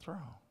on the throne.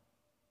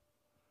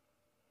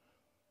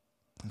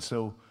 And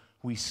so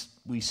we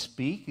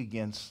speak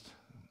against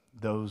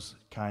those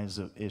kinds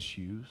of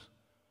issues.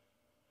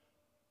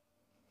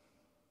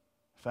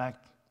 In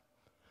fact,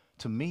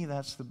 to me,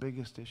 that's the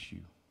biggest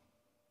issue.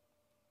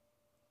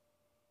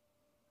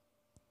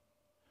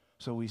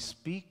 So we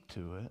speak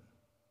to it,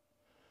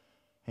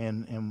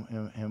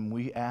 and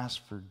we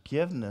ask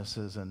forgiveness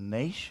as a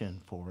nation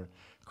for it.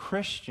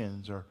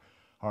 Christians are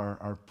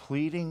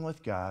pleading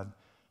with God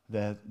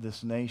that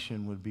this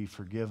nation would be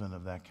forgiven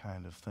of that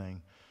kind of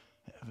thing.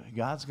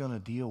 God's going to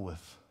deal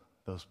with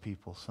those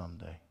people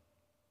someday.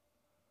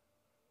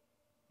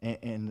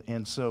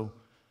 And so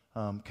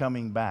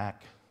coming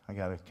back, I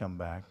got to come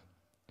back.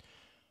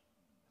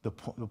 The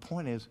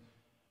point is,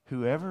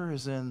 whoever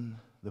is in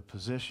the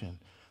position,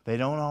 they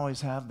don't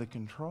always have the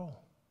control.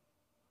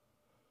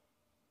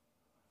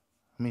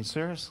 I mean,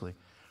 seriously,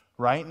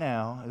 right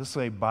now, let's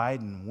say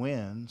Biden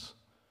wins.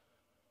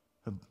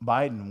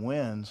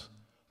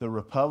 The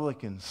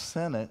Republican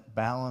Senate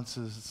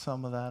balances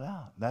some of that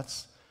out.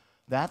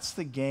 That's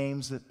the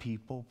games that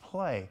people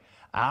play.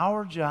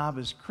 Our job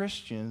as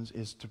Christians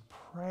is to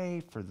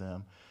pray for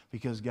them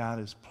because God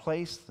has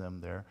placed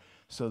them there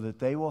so that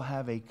they will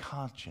have a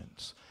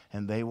conscience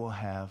and they will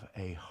have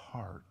a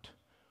heart.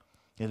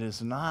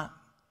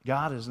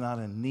 God is not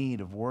in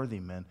need of worthy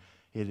men.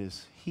 It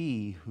is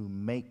He who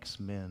makes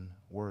men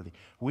worthy.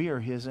 We are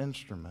His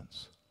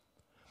instruments.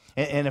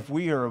 And if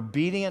we are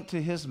obedient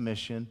to His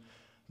mission,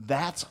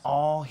 that's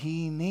all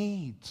He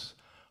needs,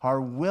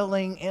 are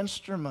willing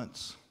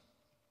instruments.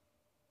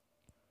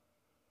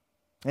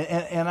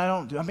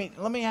 And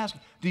let me ask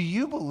you, do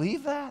you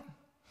believe that?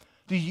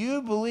 Do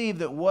you believe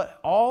that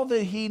all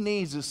that He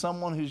needs is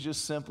someone who's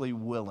just simply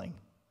willing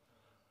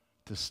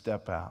to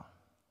step out?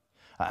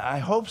 I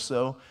hope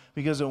so,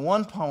 because at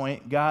one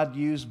point God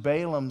used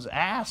Balaam's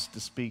ass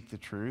to speak the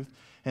truth,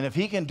 and if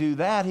He can do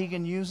that, He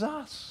can use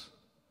us.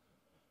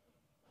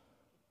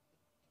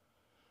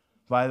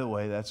 By the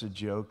way, that's a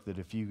joke that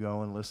if you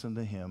go and listen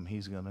to him,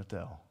 he's going to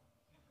tell.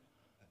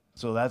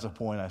 So that's a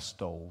point I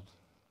stole.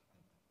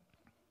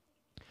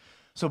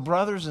 So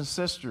brothers and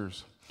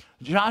sisters,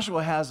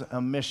 Joshua has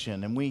a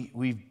mission, and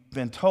we've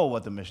been told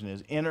what the mission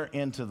is. Enter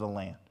into the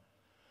land.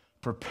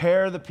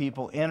 Prepare the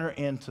people, enter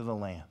into the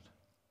land.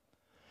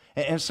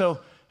 And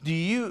so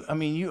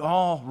you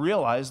all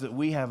realize that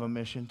we have a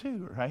mission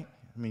too, right?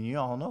 I mean, you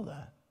all know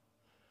that.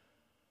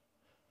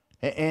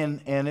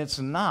 And it's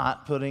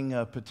not putting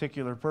a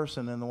particular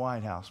person in the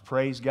White House.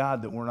 Praise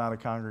God that we're not a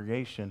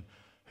congregation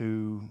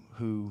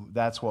who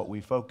that's what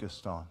we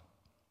focused on.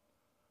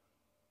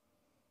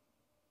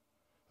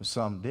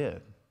 Some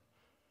did,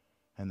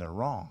 and they're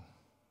wrong.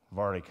 I've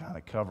already kind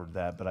of covered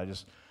that, but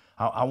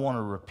I want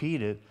to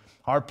repeat it.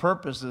 Our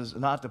purpose is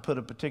not to put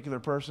a particular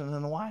person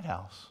in the White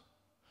House,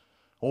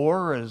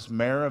 or as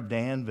mayor of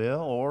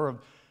Danville, or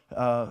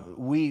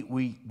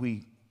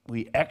we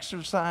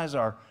exercise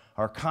our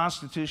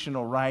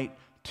constitutional right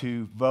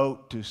to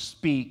vote, to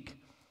speak,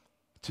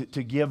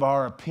 to give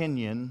our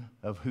opinion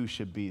of who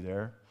should be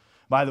there.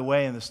 By the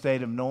way, in the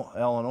state of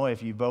Illinois,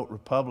 if you vote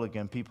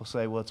Republican, people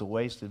say, well, it's a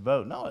wasted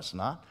vote. No, it's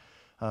not.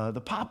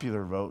 The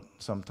popular vote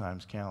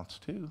sometimes counts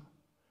too.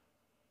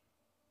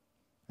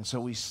 And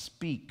so we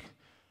speak,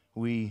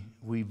 we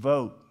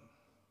vote.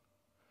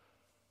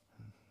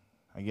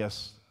 I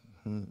guess,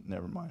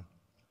 never mind.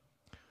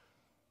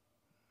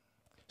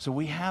 So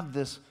we have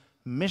this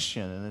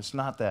mission, and it's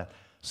not that.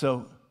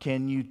 So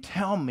can you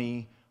tell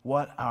me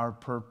what our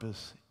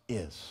purpose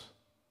is?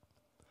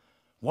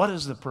 What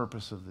is the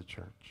purpose of the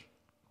church?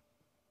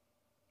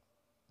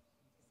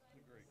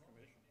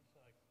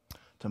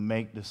 To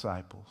make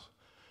disciples.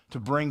 To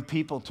bring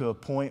people to a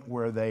point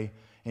where they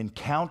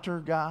encounter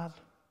God.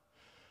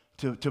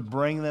 To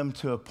bring them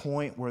to a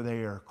point where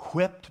they are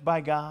equipped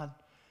by God.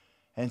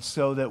 And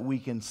so that we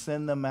can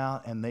send them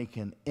out and they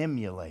can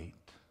emulate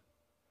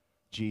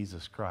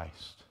Jesus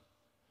Christ.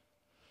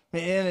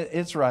 And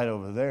it's right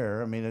over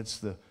there. I mean,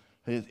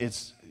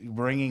 it's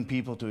bringing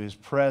people to His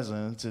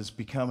presence. It's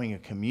becoming a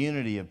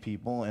community of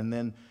people and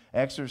then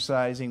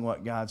exercising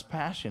what God's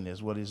passion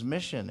is, what His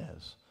mission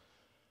is.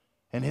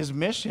 And His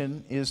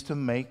mission is to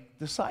make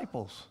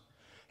disciples.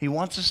 He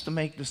wants us to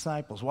make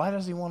disciples. Why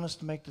does He want us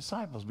to make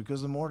disciples?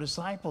 Because the more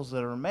disciples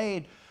that are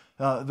made,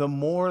 the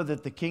more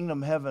that the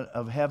kingdom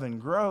of heaven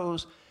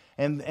grows,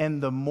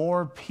 and the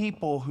more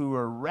people who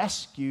are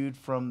rescued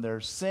from their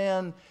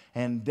sin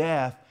and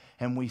death,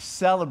 and we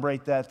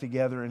celebrate that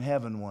together in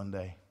heaven one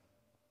day.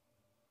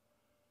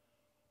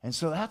 And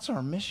so that's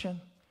our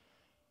mission.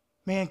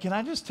 Man, can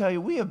I just tell you,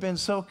 we have been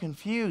so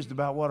confused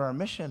about what our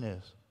mission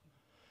is.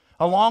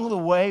 Along the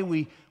way,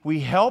 we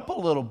help a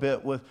little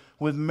bit with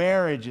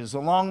marriages.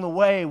 Along the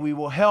way, we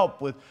will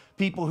help with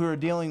people who are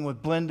dealing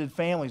with blended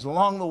families.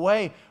 Along the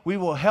way, we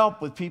will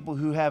help with people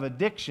who have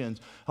addictions.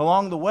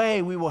 Along the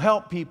way, we will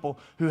help people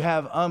who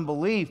have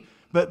unbelief.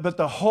 But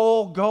the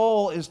whole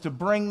goal is to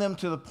bring them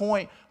to the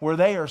point where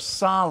they are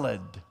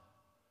solid.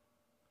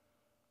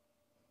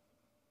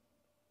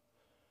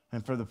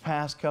 And for the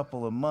past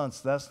couple of months,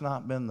 that's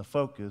not been the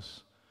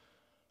focus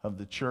of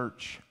the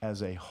church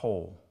as a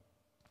whole.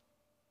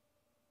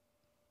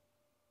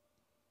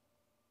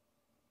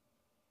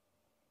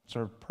 It's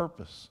our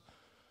purpose.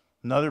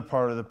 Another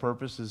part of the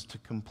purpose is to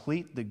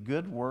complete the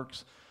good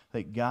works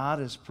that God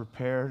has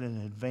prepared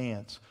in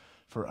advance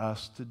for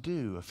us to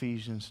do.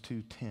 Ephesians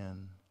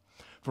 2:10.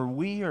 For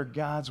we are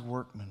God's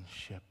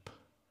workmanship,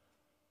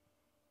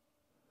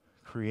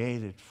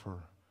 created for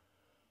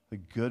the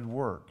good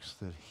works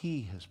that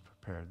He has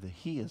prepared, that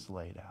He has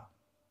laid out.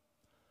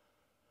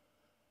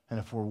 And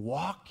if we're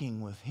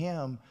walking with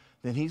Him,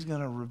 then He's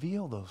going to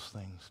reveal those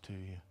things to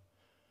you.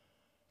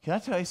 Can I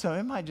tell you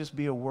something? It might just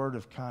be a word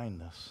of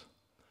kindness.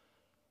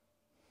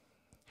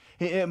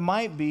 It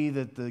might be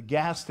that the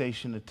gas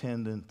station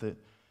attendant that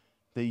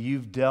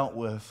you've dealt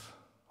with,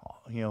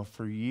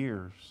 for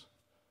years,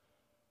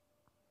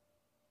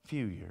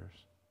 few years,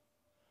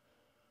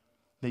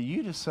 that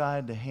you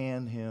decide to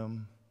hand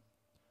him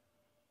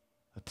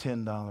a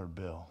 $10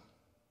 bill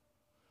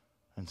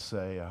and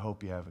say, I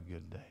hope you have a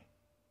good day.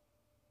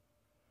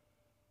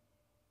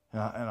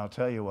 And I'll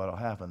tell you what will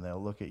happen.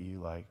 They'll look at you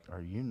like,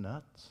 are you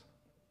nuts?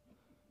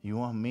 You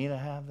want me to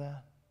have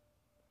that?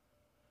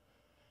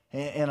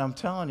 And I'm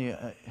telling you,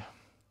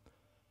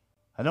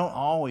 I don't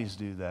always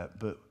do that,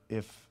 but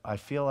if I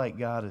feel like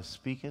God is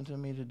speaking to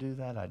me to do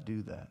that, I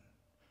do that.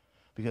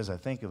 Because I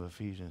think of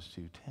Ephesians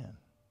 2:10.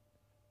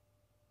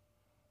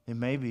 It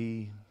may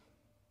be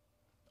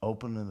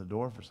opening the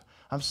door for some.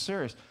 I'm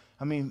serious.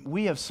 I mean,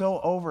 we have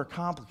so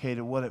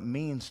overcomplicated what it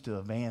means to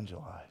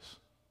evangelize.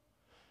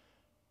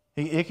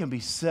 It can be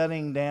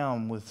sitting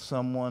down with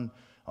someone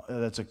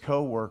that's a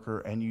coworker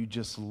and you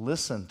just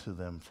listen to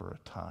them for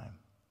a time.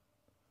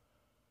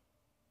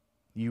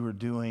 You are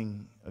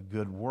doing a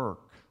good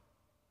work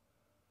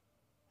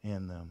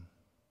in them.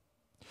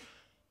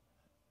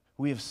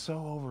 We have so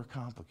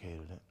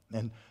overcomplicated it.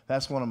 And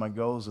that's one of my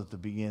goals at the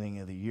beginning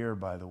of the year,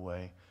 by the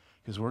way,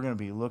 because we're going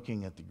to be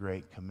looking at the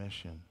Great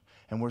Commission.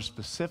 And we're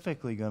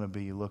specifically going to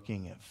be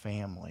looking at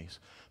families.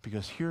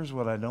 Because here's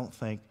what I don't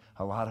think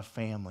a lot of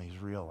families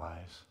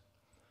realize.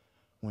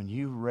 When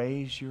you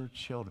raise your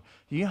children,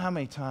 do you know how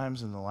many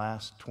times in the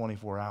last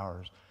 24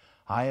 hours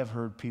I have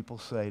heard people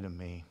say to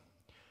me,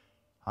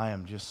 I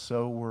am just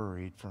so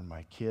worried for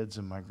my kids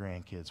and my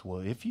grandkids. Well,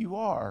 if you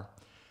are,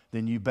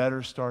 then you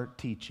better start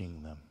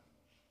teaching them.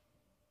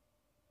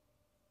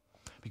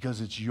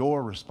 Because it's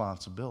your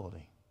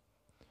responsibility,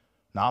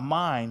 not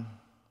mine.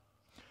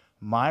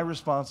 My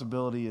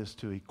responsibility is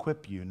to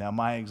equip you. Now,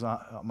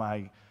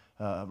 my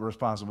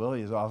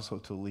responsibility is also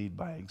to lead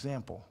by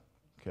example,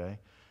 okay?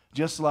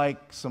 Just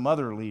like some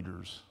other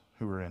leaders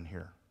who are in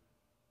here.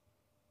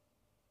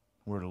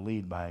 We're to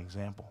lead by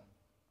example.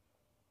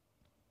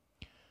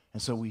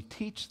 And so we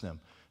teach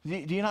them. Do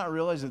you not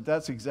realize that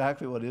that's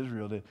exactly what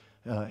Israel did?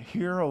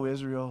 Hear, O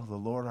Israel, the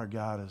Lord our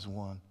God is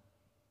one.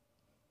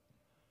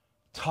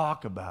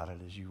 Talk about it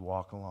as you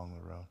walk along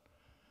the road.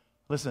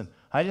 Listen,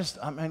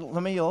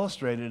 let me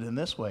illustrate it in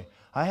this way.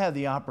 I had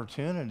the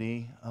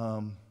opportunity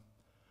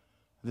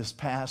this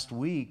past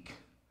week.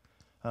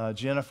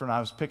 Jennifer and I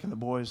was picking the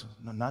boys,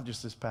 not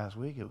just this past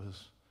week, it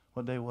was,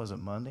 what day was it,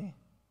 Monday?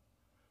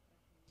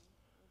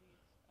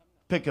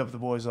 Pick up the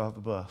boys off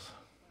the bus.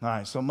 All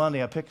right, so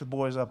Monday I picked the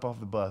boys up off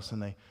the bus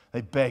and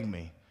they begged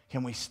me,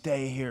 can we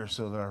stay here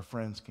so that our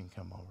friends can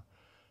come over?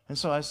 And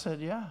so I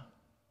said, yeah,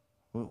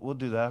 we'll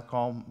do that. I'll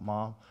call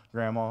Mom,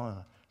 Grandma, and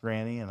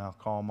Granny, and I'll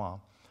call Mom.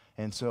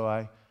 And so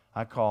I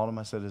called them.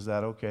 I said, is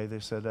that okay? They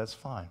said, that's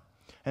fine.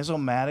 And so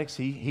Maddox,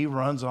 he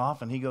runs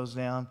off and he goes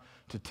down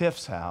to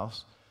Tiff's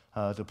house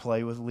to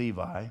play with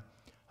Levi.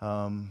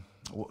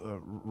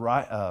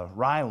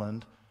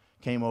 Ryland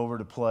came over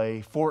to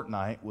play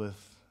Fortnite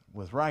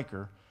with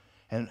Riker.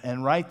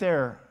 And right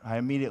there, I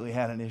immediately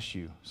had an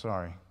issue.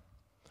 Sorry.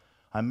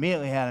 I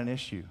immediately had an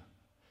issue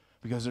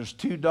because there's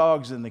 2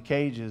 dogs in the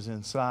cages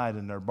inside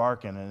and they're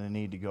barking and they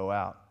need to go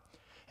out.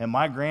 And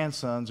my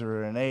grandsons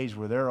are at an age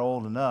where they're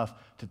old enough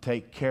to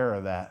take care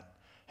of that.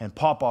 And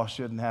Pawpaw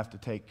shouldn't have to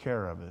take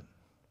care of it.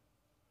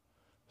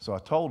 So I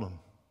told him.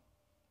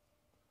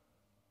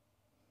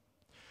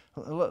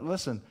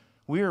 Listen,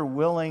 we are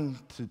willing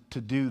to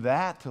do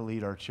that to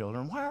lead our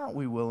children. Why aren't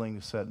we willing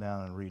to sit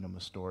down and read them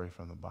a story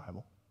from the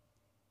Bible?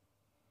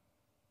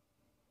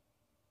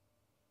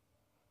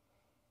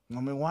 I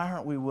mean, why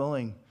aren't we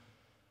willing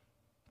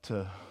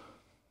to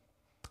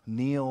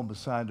kneel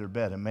beside their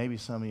bed? And maybe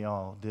some of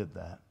y'all did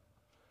that.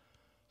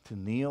 To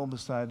kneel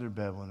beside their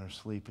bed when they're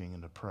sleeping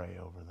and to pray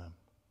over them.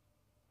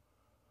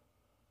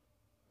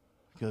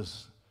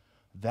 Because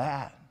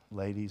that,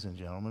 ladies and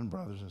gentlemen,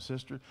 brothers and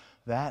sisters,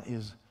 that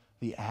is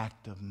the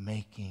act of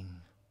making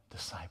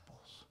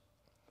disciples.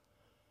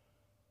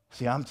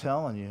 See, I'm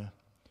telling you,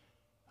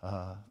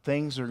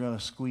 things are going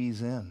to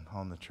squeeze in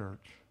on the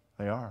church.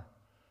 They are.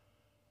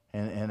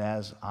 And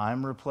as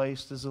I'm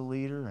replaced as a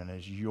leader, and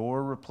as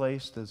you're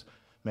replaced as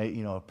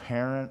a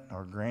parent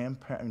or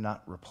grandparent,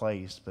 not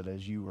replaced, but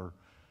as you were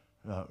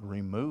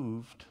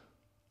removed,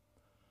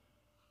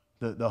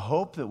 the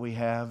hope that we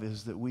have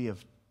is that we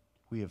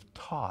have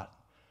taught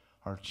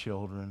our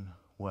children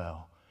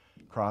well.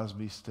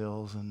 Crosby,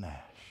 Stills, and Nash.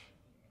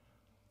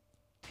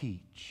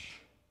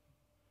 Teach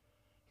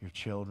your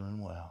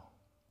children well.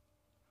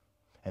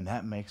 And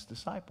that makes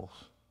disciples,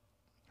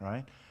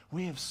 right?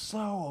 We have so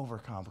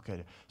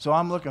overcomplicated. So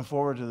I'm looking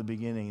forward to the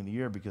beginning of the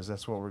year because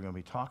that's what we're going to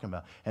be talking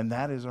about. And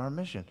that is our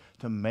mission,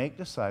 to make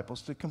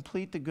disciples, to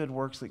complete the good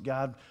works that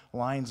God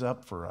lines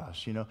up for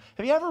us. You know,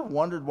 have you ever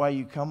wondered why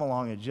you come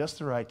along at just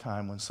the right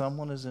time when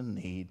someone is in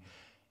need?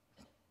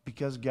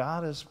 Because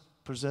God is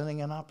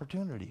presenting an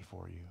opportunity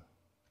for you.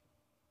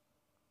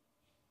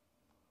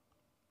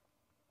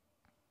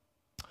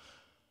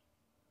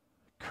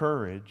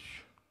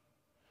 Courage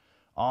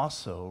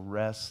also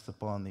rests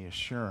upon the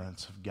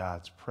assurance of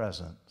God's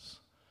presence.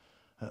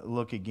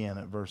 Look again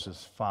at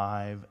verses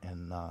 5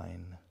 and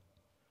 9.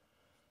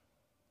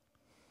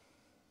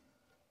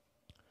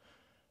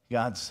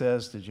 God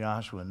says to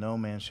Joshua, "No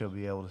man shall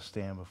be able to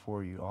stand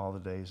before you all the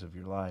days of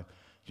your life.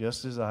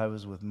 Just as I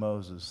was with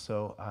Moses,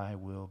 so I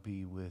will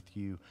be with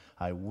you.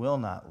 I will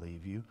not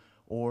leave you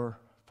or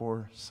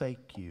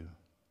forsake you."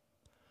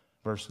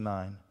 Verse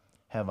 9,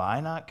 "Have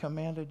I not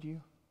commanded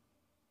you?"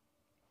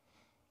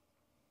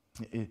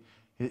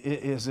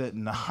 Is it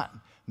not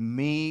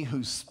me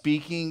who's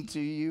speaking to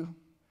you,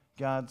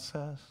 God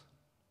says?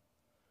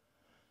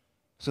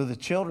 So the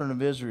children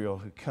of Israel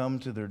who come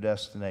to their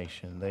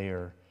destination, they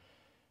are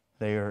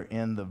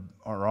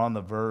on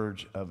the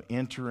verge of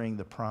entering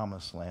the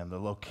promised land, the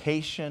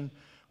location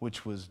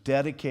which was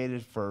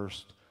dedicated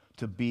first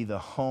to be the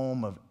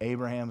home of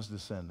Abraham's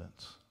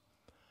descendants.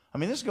 I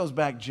mean, this goes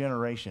back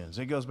generations.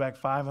 It goes back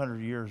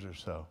 500 years or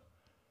so,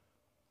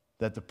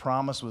 that the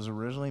promise was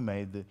originally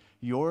made that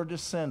your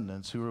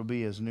descendants, who will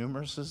be as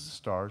numerous as the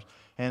stars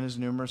and as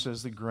numerous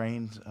as the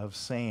grains of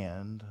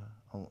sand,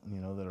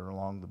 that are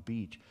along the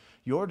beach,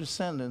 your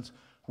descendants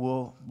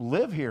will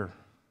live here.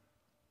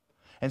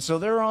 And so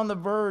they're on the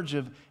verge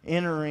of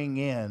entering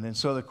in. And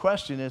so the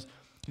question is,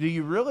 do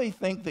you really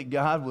think that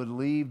God would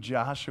leave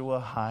Joshua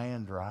high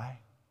and dry?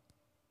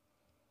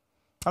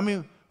 I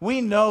mean,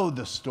 we know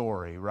the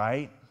story,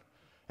 right?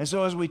 And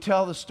so as we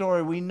tell the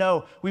story, we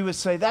would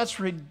say, that's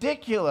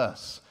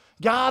ridiculous.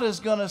 God is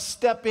going to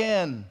step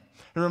in.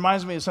 It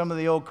reminds me of some of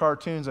the old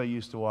cartoons I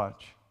used to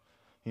watch,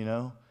 and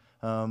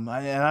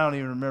I don't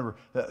even remember.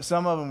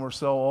 Some of them were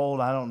so old,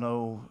 I don't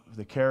know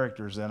the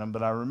characters in them,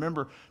 but I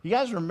remember, you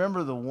guys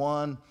remember the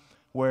one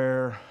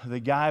where the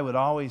guy would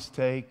always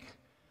take,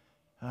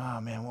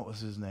 what was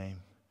his name?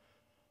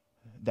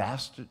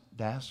 Dastardly?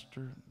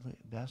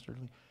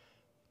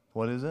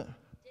 What is it?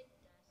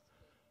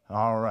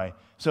 All right.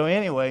 So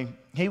anyway,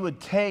 he would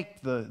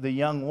take the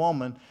young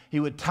woman, he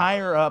would tie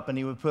her up, and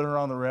he would put her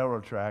on the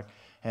railroad track,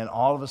 and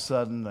all of a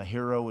sudden the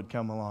hero would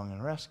come along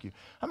and rescue.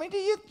 I mean,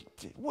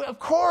 of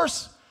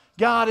course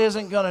God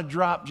isn't going to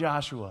drop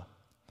Joshua.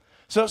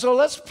 So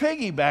let's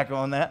piggyback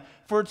on that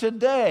for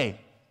today.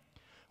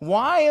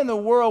 Why in the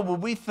world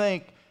would we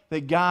think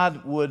that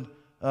God would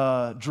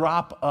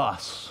drop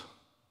us?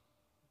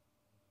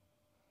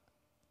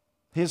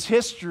 His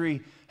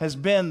history has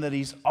been that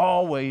he's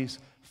always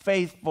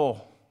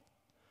faithful.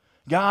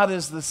 God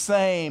is the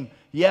same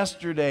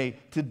yesterday,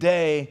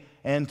 today,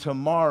 and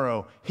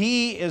tomorrow.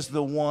 He is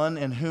the one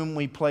in whom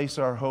we place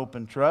our hope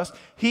and trust.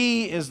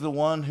 He is the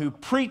one who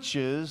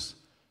preaches,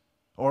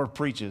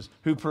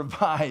 who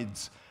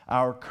provides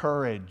our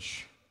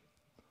courage.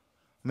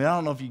 I mean, I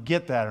don't know if you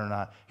get that or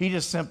not. He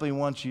just simply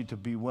wants you to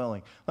be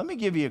willing. Let me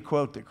give you a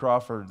quote that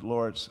Crawford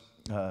Lawrence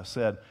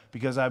said,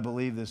 because I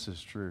believe this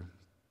is true.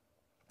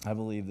 I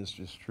believe this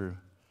is true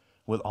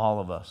with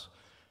all of us.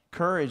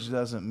 Courage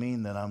doesn't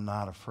mean that I'm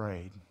not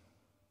afraid.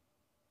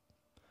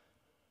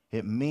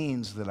 It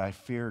means that I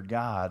fear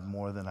God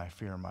more than I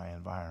fear my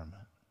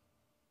environment.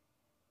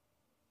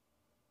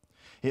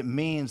 It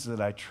means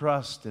that I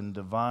trust in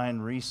divine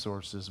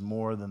resources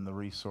more than the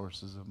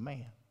resources of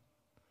man.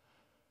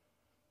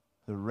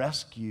 The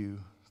rescue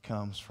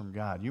comes from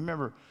God. You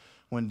remember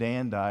when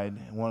Dan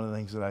died, one of the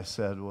things that I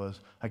said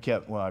was, I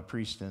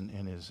preached in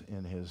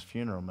his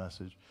funeral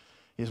message,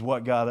 is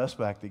what got us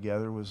back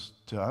together was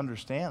to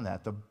understand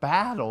that the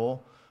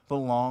battle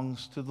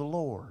belongs to the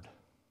Lord.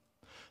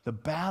 The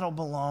battle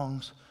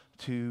belongs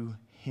to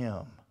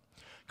Him.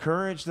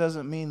 Courage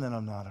doesn't mean that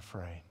I'm not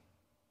afraid.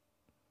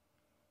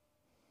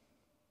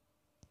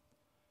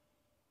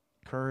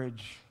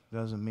 Courage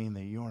doesn't mean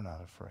that you're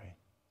not afraid.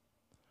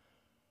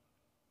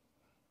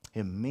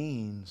 It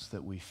means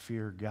that we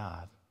fear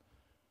God,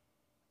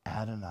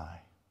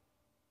 Adonai,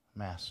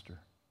 Master.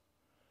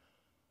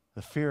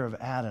 The fear of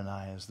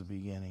Adonai is the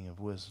beginning of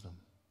wisdom.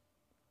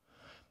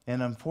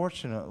 And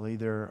unfortunately,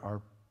 there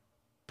are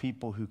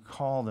people who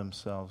call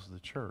themselves the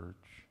church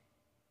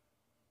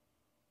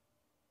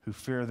who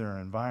fear their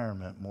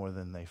environment more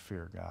than they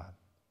fear God.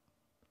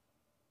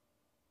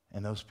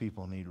 And those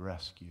people need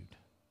rescued.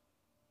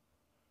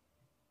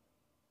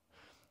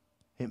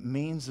 It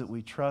means that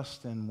we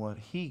trust in what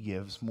He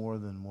gives more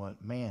than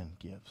what man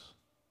gives.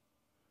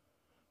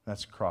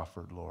 That's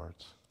Crawford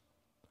Lawrence.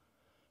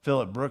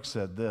 Philip Brooks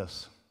said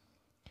this,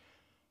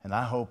 and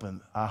I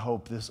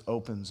hope this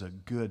opens a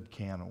good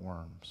can of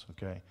worms,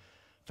 okay?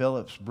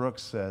 Phillips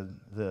Brooks said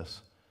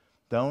this,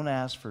 don't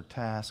ask for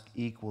tasks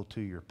equal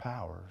to your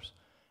powers.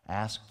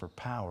 Ask for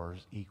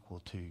powers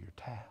equal to your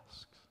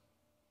tasks.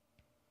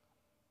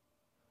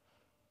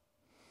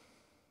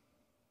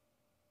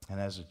 And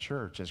as a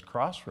church, as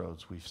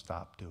Crossroads, we've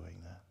stopped doing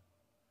that.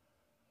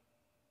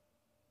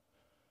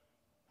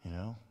 You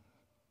know?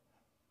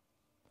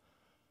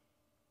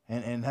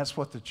 And that's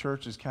what the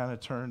church has kind of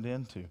turned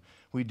into.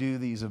 We do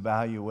these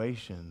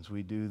evaluations.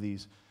 We do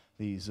these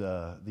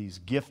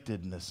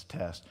giftedness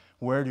tests.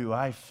 Where do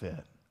I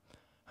fit?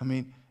 I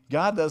mean,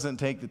 God doesn't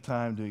take the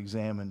time to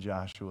examine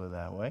Joshua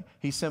that way.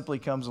 He simply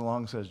comes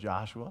along and says,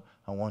 Joshua,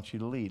 I want you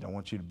to lead. I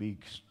want you to be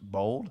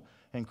bold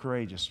and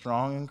courageous,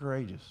 strong and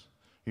courageous.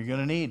 You're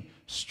going to need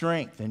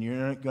strength and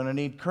you're going to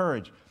need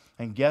courage.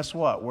 And guess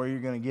what? Where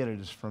you're going to get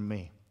it is from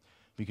me,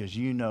 because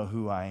you know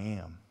who I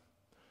am.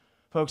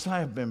 Folks, I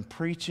have been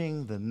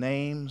preaching the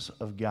names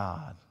of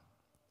God.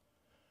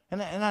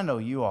 And I know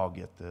you all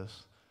get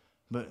this,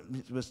 but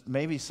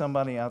maybe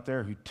somebody out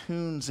there who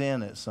tunes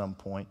in at some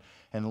point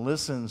and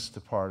listens to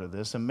part of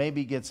this and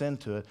maybe gets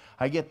into it,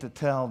 I get to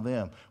tell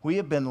them, we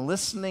have been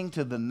listening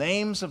to the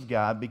names of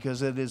God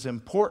because it is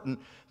important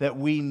that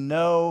we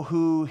know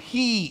who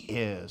He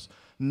is,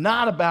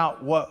 not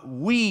about what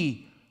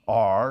we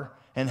are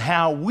and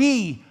how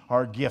we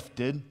are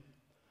gifted,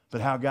 but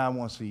how God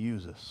wants to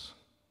use us.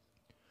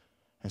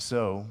 And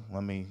so,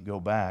 let me go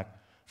back.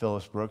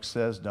 Phyllis Brooks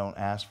says, don't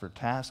ask for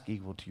tasks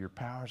equal to your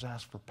powers,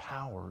 ask for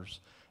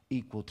powers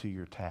equal to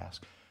your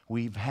task.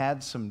 We've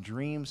had some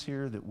dreams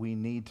here that we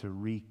need to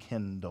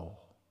rekindle.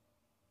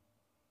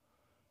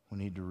 We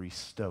need to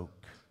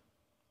restoke.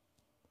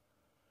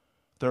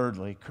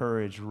 Thirdly,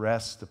 courage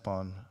rests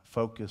upon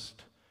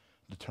focused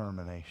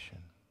determination.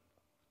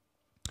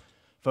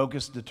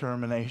 Focused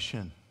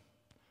determination.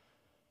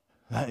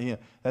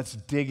 That's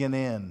digging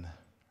in,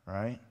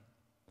 right?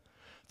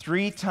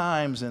 3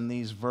 times in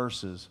these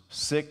verses,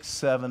 6,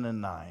 7,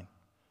 and 9.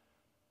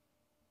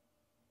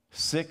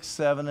 6,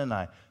 7, and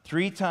 9.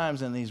 3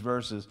 times in these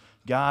verses,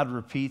 God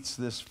repeats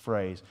this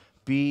phrase,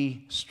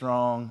 be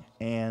strong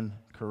and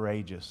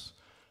courageous.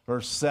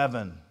 Verse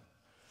 7,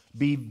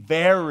 be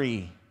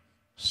very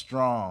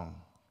strong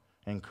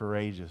and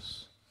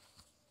courageous.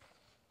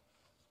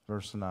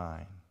 Verse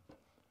 9,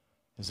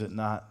 is it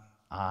not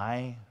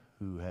I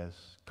who has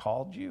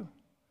called you?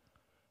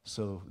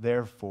 So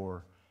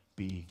therefore,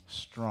 be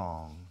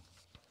strong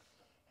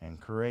and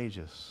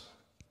courageous.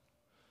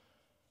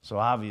 So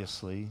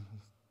obviously,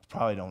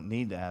 probably don't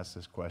need to ask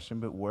this question,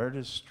 but where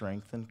does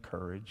strength and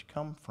courage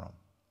come from?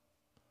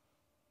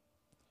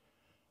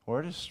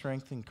 Where does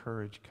strength and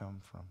courage come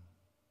from?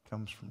 It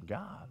comes from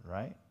God,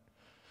 right?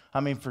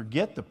 I mean,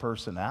 forget the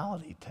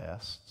personality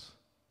tests.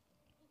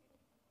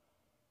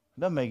 It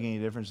doesn't make any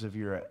difference if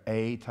you're an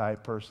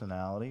A-type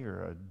personality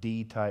or a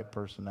D-type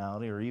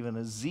personality or even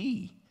a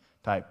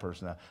Z-type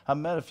personality. I've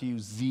met a few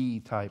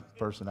Z-type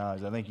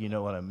personalities. I think you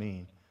know what I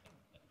mean.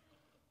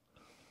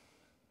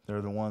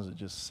 They're the ones that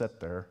just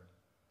sit there.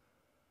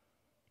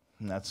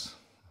 And that's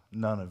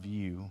none of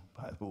you,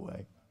 by the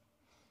way.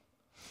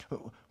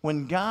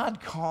 When God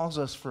calls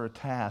us for a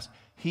task,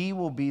 He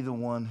will be the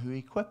one who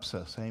equips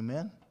us.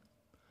 Amen?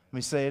 Let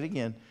me say it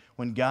again.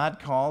 When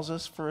God calls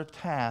us for a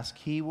task,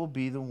 He will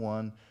be the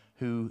one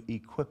who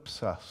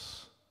equips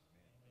us.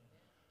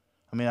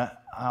 I mean, I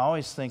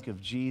always think of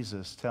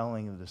Jesus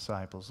telling the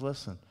disciples,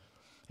 listen,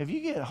 if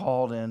you get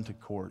hauled into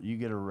court, you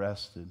get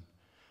arrested,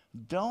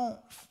 don't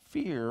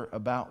fear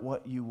about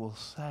what you will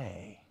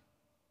say,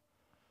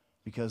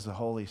 because the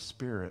Holy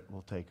Spirit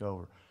will take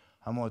over.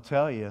 I'm going to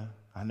tell you,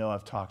 I know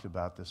I've talked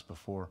about this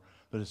before,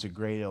 but it's a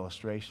great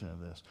illustration of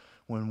this.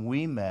 When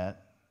we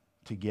met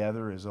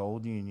together as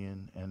Old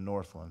Union and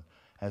Northland,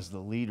 as the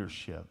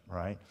leadership,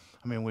 right?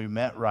 I mean, we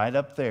met right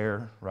up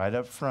there, right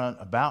up front,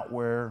 about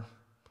where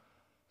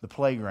the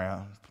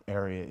playground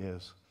area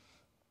is.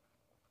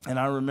 And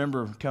I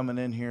remember coming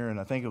in here, and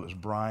I think it was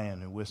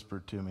Brian who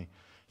whispered to me,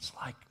 it's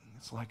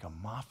like a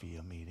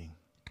mafia meeting.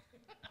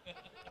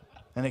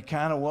 And it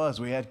kind of was.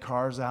 We had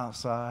cars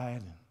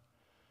outside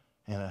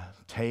and a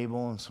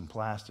table and some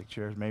plastic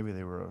chairs. Maybe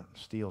they were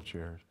steel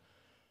chairs.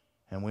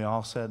 And we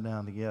all sat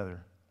down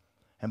together.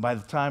 And by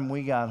the time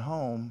we got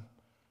home,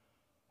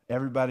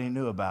 everybody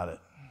knew about it.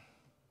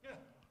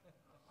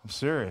 I'm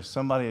serious.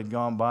 Somebody had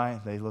gone by.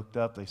 They looked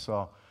up. They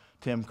saw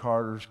Tim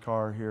Carter's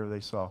car here. They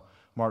saw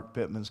Mark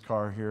Pittman's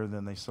car here.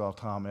 Then they saw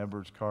Tom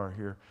Edwards' car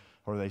here.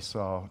 Or they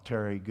saw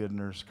Terry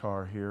Goodner's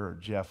car here, or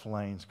Jeff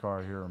Lane's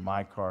car here, or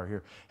my car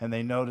here. And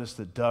they noticed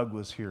that Doug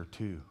was here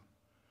too,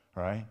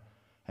 right?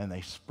 And they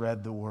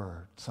spread the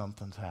word.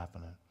 Something's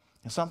happening.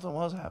 And something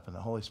was happening.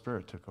 The Holy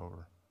Spirit took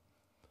over.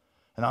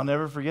 And I'll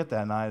never forget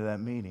that night of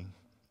that meeting.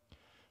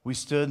 We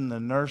stood in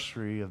the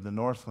nursery of the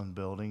Northland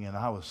building, and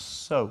I was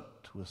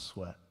soaked with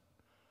sweat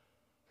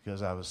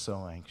because I was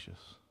so anxious.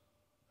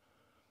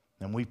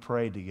 And we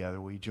prayed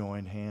together. We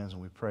joined hands,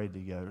 and we prayed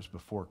together. It was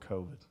before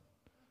COVID.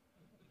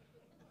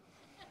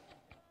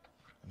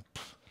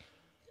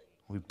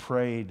 We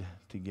prayed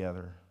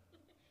together.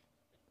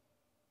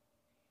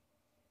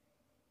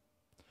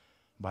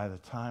 By the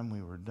time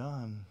we were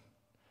done,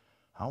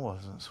 I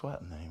wasn't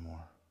sweating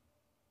anymore.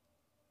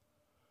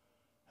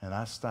 And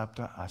I stepped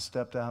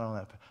out on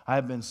that. I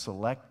had been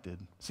selected.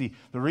 See,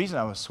 the reason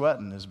I was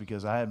sweating is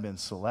because I had been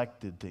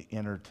selected to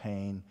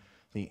entertain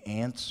the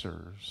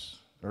answers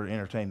or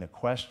entertain the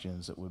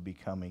questions that would be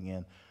coming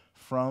in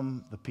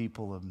from the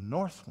people of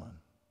Northland.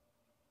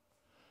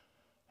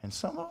 And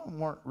some of them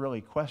weren't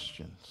really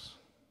questions.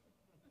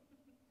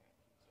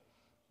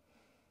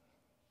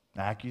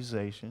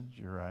 Accusations,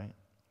 you're right.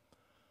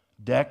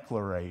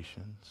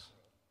 Declarations.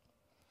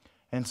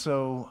 And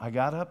so I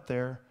got up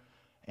there,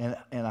 and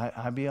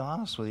I'll be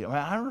honest with you.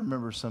 I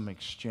remember some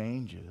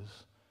exchanges.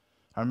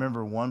 I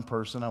remember one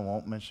person, I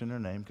won't mention their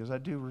name because I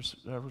do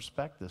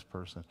respect this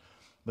person,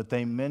 but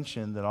they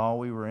mentioned that all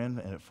we were in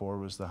it for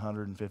was the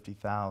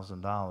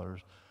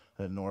 $150,000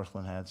 that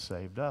Northland had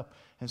saved up.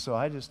 And so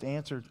I just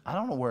answered, I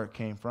don't know where it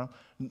came from.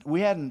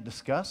 We hadn't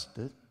discussed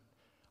it.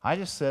 I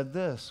just said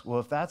this, well,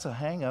 if that's a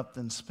hang-up,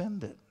 then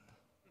spend it,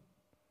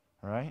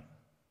 right?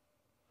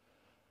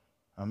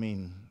 I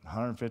mean,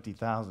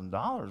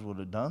 $150,000 would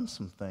have done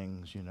some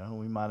things, you know.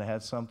 We might have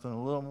had something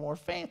a little more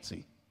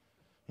fancy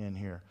in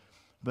here.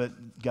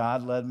 But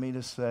God led me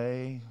to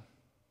say,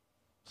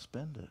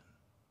 spend it.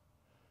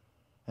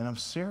 And I'm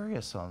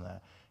serious on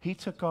that. He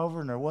took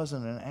over and there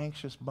wasn't an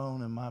anxious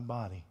bone in my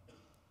body.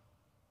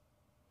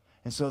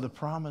 And so the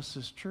promise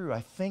is true.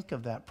 I think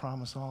of that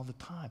promise all the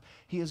time.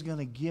 He is going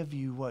to give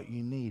you what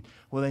you need.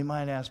 Well, they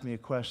might ask me a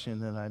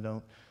question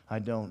that I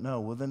don't know.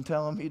 Well, then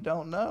tell them you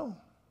don't know.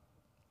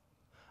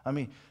 I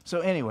mean, so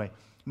anyway,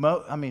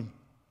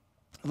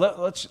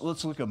 let's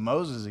look at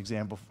Moses'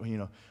 example. You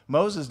know,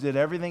 Moses did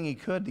everything he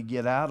could to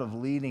get out of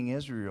leading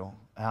Israel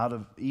out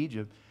of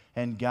Egypt,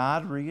 and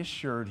God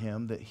reassured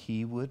him that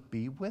he would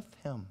be with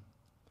him.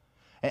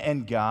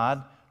 And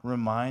God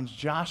reminds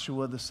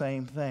Joshua the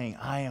same thing.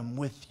 I am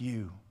with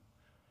you.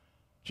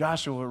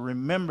 Joshua,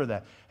 remember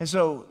that. And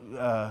so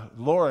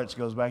Lawrence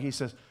goes back. He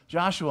says,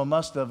 Joshua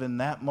must have in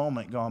that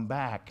moment gone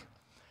back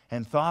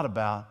and thought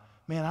about,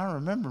 man, I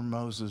remember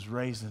Moses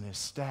raising his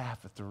staff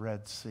at the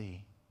Red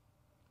Sea.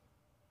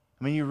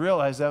 I mean, you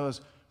realize that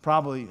was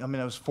probably, it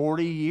was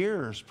 40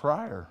 years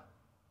prior.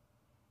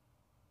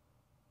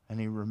 And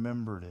he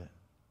remembered it.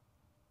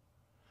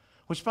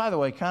 Which, by the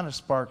way, kind of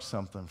sparked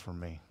something for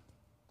me.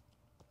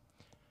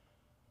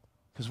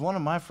 Because one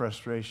of my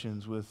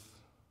frustrations with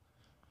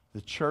the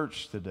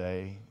church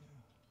today,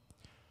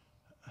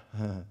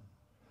 that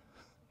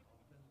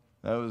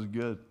was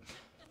good.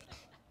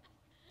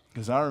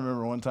 Because I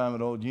remember one time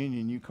at Old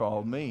Union, you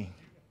called me.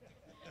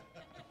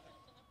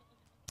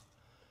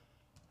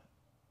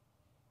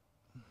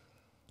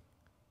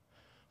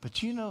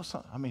 But you know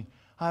something,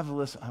 I've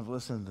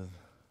listened to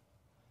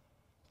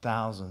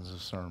thousands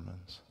of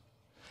sermons.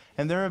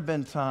 And there have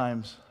been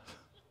times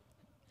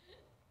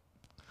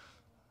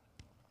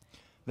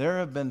when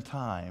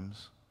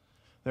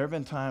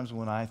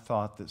I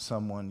thought that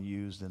someone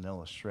used an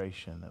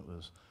illustration that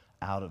was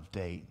out of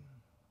date.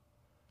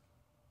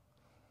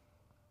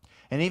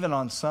 And even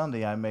on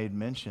Sunday, I made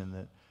mention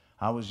that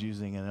I was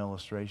using an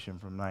illustration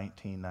from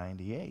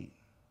 1998,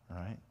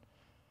 right?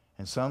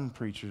 And some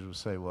preachers would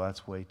say, well,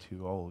 that's way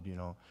too old, you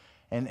know.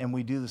 And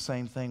we do the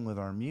same thing with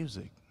our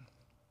music.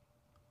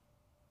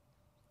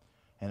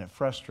 And it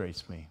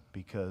frustrates me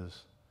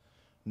because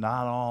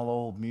not all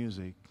old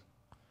music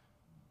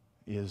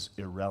is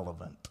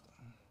irrelevant.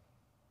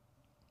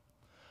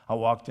 I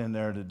walked in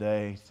there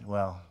today,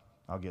 well,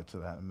 I'll get to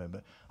that in a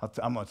minute, but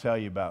I'm going to tell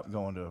you about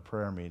going to a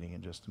prayer meeting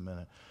in just a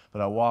minute.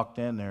 But I walked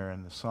in there,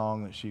 and the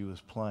song that she was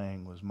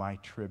playing was My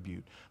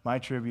Tribute. My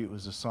Tribute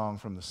was a song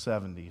from the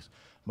 70s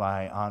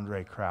by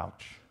Andre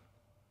Crouch.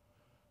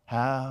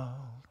 How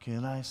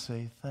can I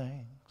say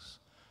thanks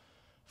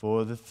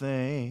for the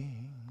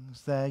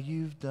things that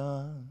you've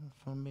done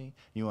for me?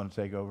 You want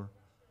to take over?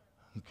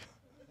 That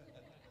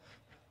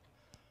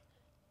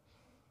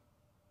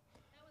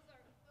was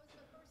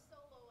the first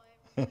solo I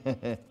ever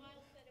did.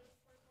 Miles said it was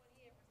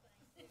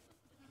the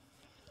first one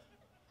he ever sang.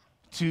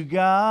 To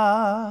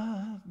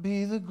God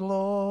be the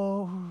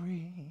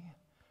glory.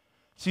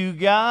 To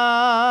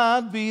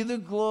God be the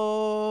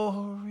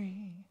glory.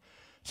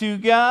 To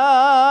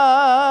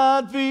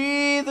God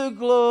be the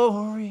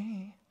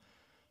glory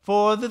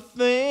for the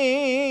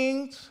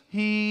things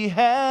He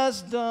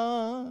has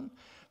done.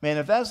 Man,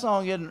 if that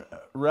song isn't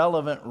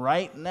relevant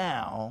right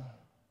now,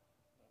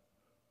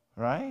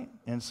 right?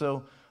 And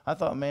so I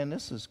thought, man,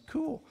 this is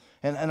cool.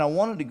 And I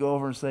wanted to go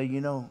over and say,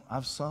 you know,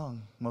 I've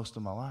sung most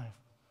of my life.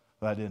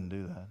 But I didn't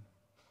do that.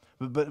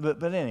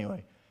 But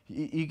anyway,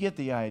 you get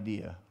the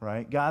idea,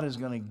 right? God is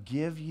going to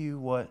give you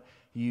what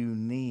you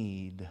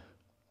need.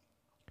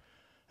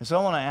 And so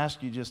I want to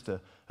ask you just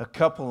a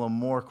couple of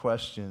more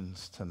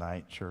questions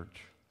tonight,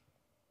 church.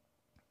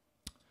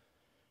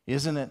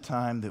 Isn't it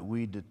time that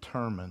we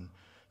determine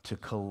to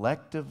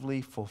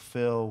collectively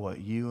fulfill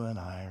what you and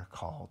I are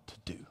called to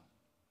do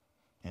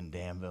in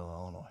Danville,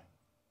 Illinois?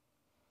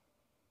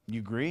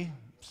 You agree?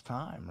 It's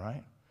time,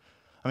 right?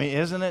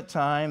 Isn't it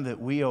time that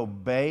we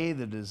obey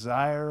the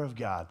desire of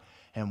God?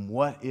 And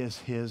what is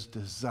His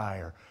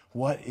desire?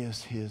 What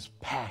is His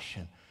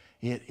passion?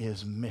 It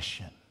is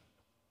mission.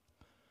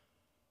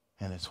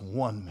 And it's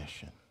one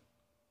mission: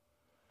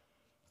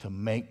 to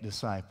make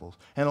disciples.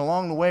 And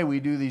along the way, we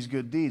do these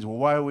good deeds. Well,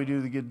 why do we do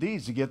the good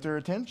deeds? To get their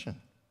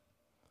attention.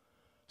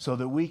 so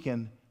that we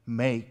can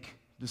make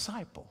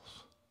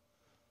disciples.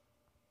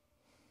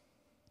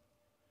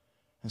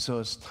 And so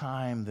it's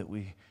time that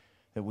we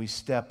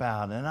step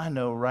out. And I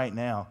know right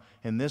now,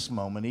 in this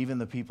moment, even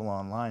the people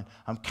online,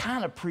 I'm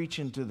kind of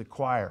preaching to the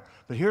choir.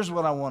 But here's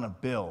what I want to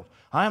build.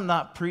 I am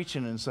not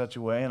preaching in such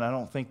a way, and I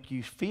don't think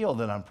you feel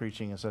that I'm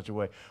preaching in such a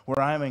way, where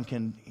I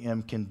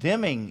am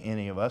condemning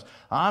any of us.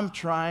 I'm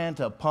trying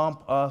to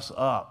pump us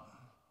up.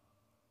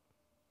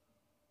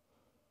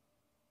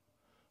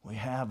 We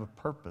have a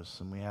purpose,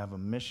 and we have a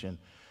mission,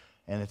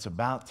 and it's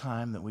about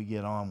time that we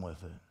get on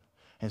with it.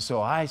 And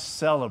so I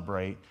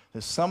celebrate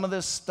that some of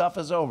this stuff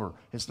is over.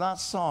 It's not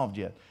solved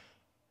yet.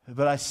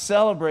 But I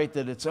celebrate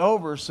that it's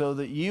over so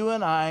that you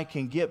and I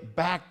can get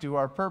back to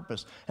our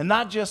purpose. And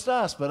not just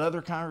us, but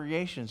other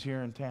congregations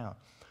here in town.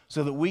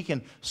 So that we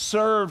can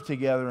serve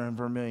together in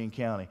Vermilion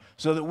County.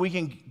 So that we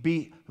can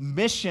be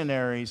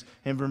missionaries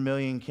in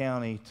Vermilion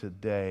County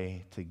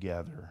today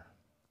together.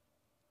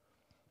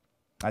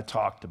 I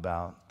talked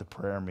about the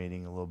prayer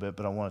meeting a little bit,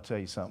 but I want to tell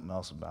you something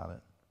else about it.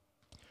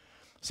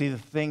 See, the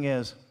thing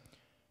is,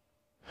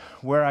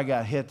 where I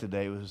got hit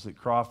today was that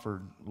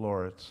Crawford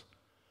Loritz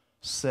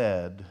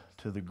said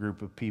to the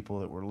group of people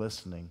that were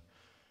listening,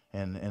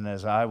 and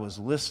as I was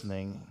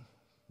listening,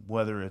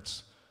 whether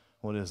it's,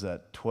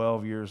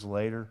 12 years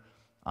later,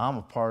 I'm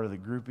a part of the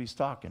group he's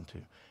talking to.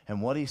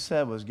 And what he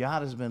said was,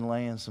 God has been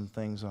laying some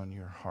things on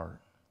your heart.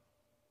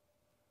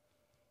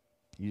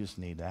 You just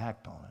need to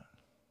act on it.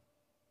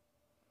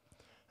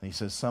 And he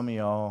says, some of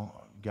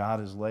y'all, God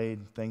has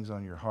laid things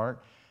on your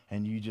heart,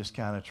 and you just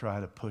kind of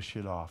try to push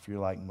it off. You're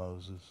like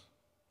Moses.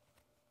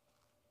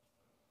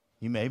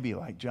 You may be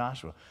like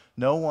Joshua.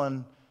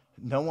 Joshua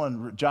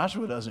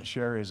doesn't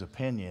share his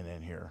opinion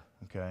in here,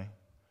 okay?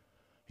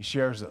 He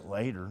shares it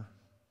later.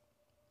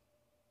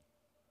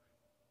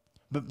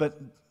 But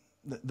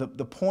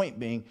the point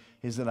being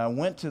is that I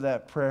went to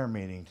that prayer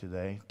meeting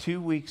today, 2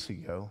 weeks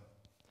ago.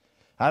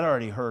 I'd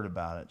already heard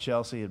about it.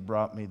 Chelsea had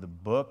brought me the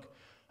book.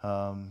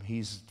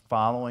 He's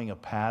following a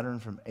pattern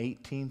from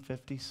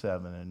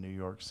 1857 in New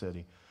York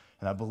City.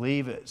 And I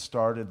believe it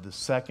started the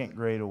Second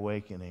Great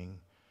Awakening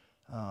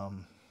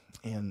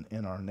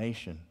in our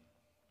nation.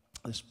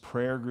 This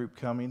prayer group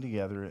coming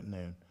together at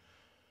noon.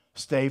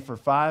 Stay for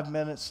 5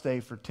 minutes, stay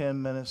for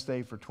 10 minutes,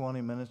 stay for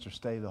 20 minutes, or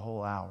stay the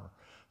whole hour.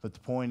 But the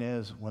point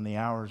is, when the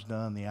hour's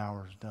done, the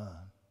hour's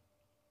done.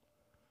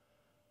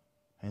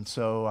 And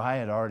so I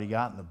had already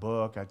gotten the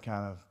book. I'd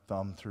kind of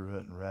thumbed through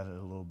it and read it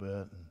a little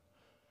bit.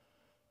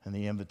 And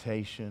the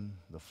invitation,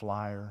 the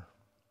flyer.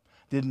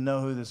 Didn't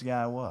know who this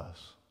guy was.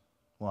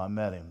 Well, I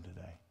met him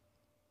today.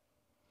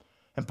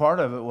 And part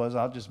of it was,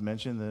 I'll just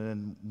mention that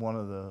in one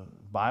of the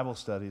Bible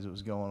studies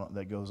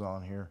that goes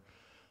on here,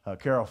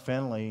 Carol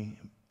Finley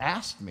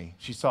asked me.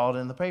 She saw it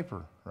in the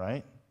paper,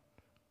 right?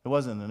 It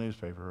wasn't in the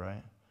newspaper,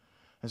 right?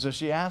 And so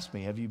she asked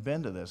me, have you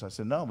been to this? I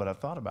said, no, but I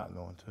thought about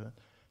going to it.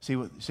 See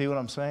what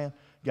I'm saying?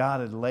 God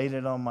had laid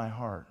it on my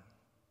heart.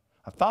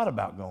 I thought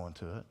about going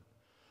to it.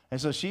 And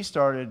so she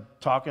started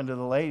talking to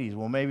the ladies.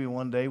 Well, maybe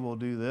one day we'll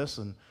do this,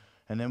 and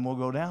then we'll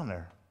go down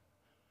there.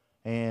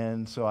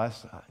 And so that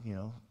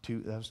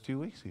was 2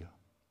 weeks ago.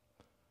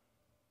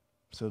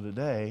 So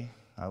today,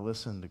 I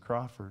listened to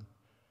Crawford,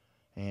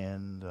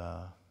 and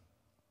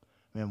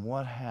man,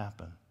 what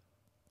happened?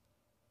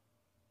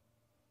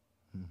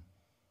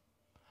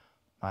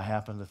 I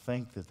happened to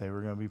think that they were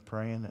going to be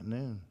praying at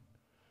noon.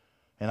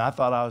 And I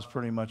thought I was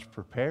pretty much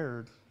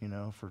prepared,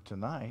 for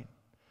tonight.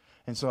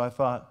 And so I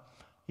thought,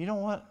 you know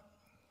what?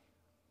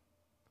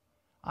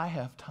 I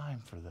have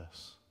time for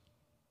this.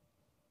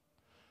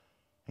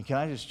 And can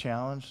I just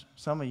challenge?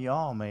 Some of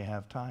y'all may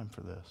have time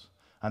for this.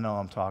 I know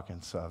I'm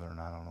talking Southern.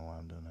 I don't know why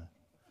I'm doing that.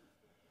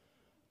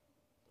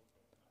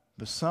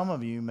 But some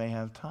of you may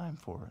have time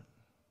for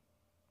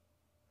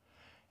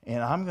it.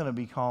 And I'm going to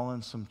be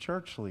calling some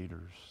church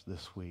leaders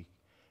this week.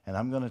 And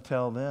I'm going to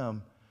tell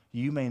them,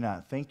 you may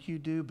not think you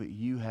do, but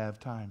you have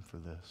time for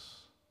this.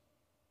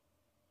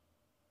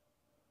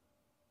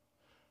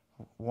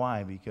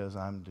 Why? Because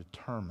I'm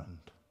determined.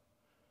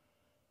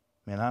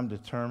 Man, I'm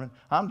determined.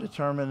 I'm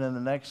determined in the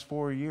next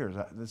 4 years.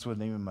 This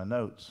wasn't even my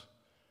notes.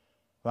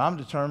 But I'm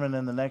determined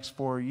in the next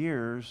 4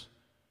 years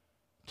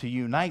to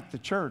unite the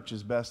church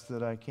as best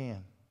that I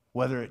can,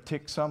 whether it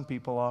ticks some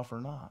people off or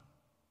not.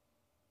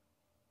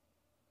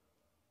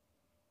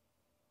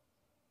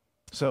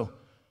 So,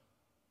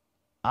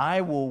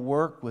 I will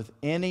work with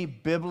any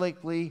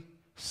biblically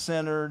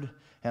centered,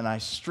 and I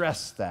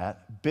stress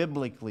that,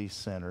 biblically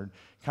centered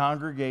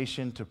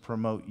congregation to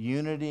promote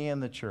unity in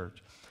the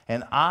church.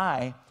 And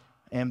I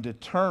am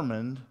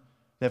determined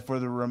that for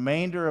the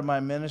remainder of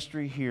my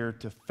ministry here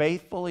to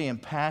faithfully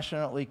and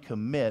passionately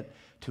commit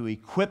to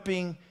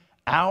equipping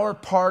our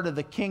part of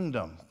the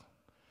kingdom,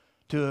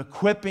 to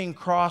equipping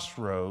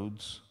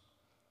Crossroads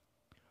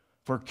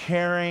for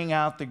carrying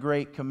out the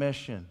Great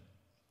Commission.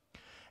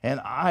 And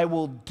I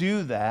will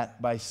do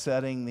that by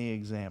setting the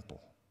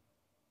example.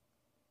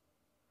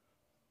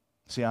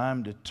 See,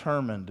 I'm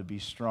determined to be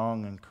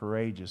strong and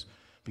courageous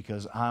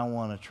because I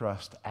want to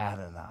trust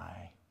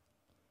Adonai,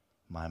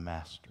 my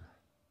master.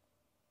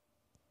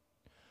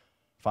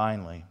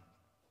 finally,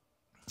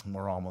 and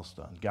we're almost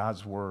done,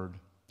 God's word,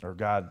 or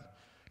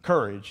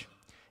courage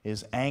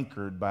is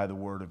anchored by the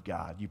word of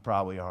God. You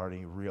probably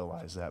already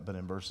realize that, but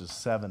in verses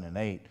 7 and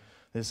 8,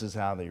 this is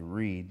how they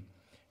read.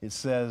 It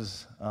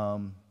says,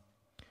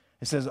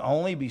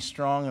 only be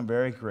strong and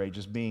very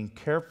courageous, being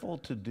careful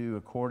to do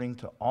according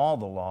to all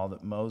the law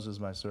that Moses,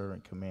 my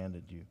servant,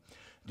 commanded you.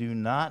 Do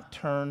not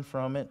turn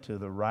from it to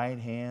the right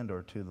hand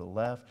or to the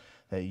left,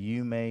 that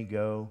you may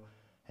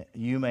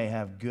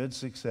have good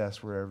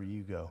success wherever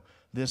you go.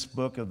 This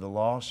book of the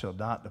law shall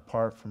not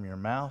depart from your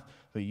mouth,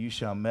 but you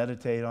shall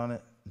meditate on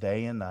it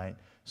day and night,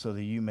 so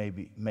that you may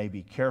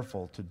be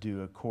careful to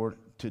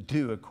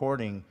do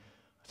according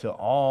to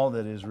all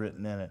that is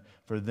written in it.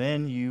 For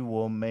then you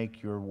will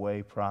make your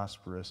way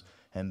prosperous,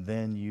 and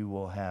then you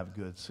will have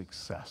good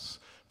success.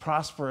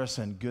 Prosperous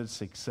and good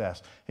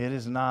success. It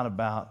is not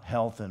about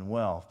health and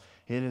wealth.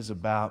 It is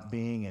about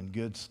being in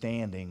good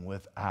standing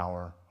with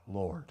our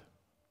Lord.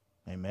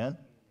 Amen?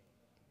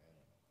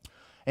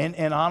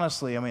 And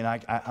honestly, I mean,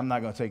 I'm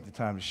not going to take the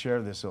time to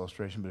share this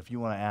illustration, but if you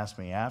want to ask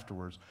me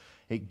afterwards,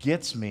 it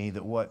gets me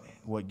that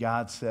what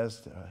God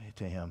says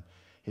to him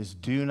is,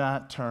 do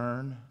not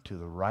turn to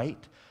the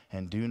right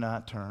and do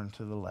not turn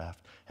to the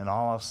left. And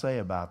all I'll say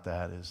about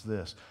that is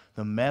this: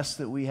 the mess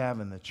that we have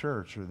in the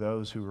church are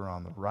those who are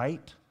on the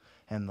right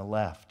and the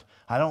left.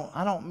 I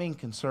don't mean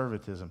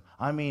conservatism.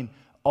 I mean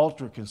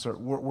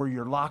ultra-conservative, where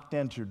you're locked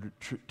into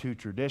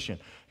tradition.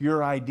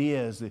 Your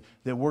idea is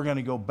that we're going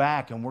to go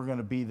back and we're going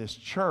to be this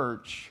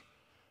church.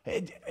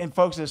 And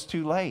folks, it's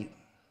too late.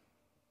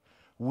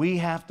 We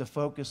have to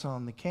focus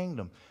on the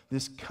kingdom.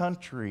 This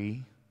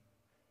country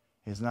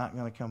is not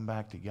going to come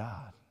back to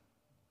God.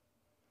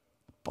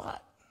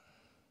 But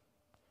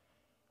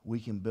we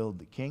can build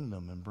the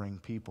kingdom and bring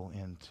people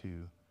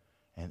into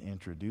and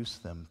introduce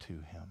them to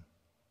him.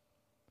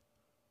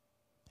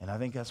 And I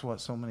think that's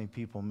what so many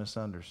people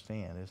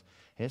misunderstand.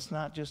 It's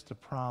not just a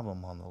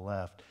problem on the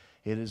left.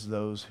 It is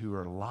those who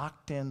are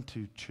locked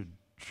into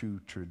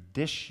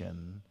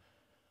tradition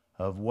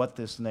of what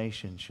this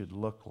nation should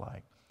look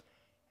like.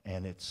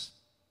 And it's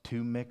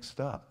too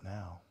mixed up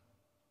now.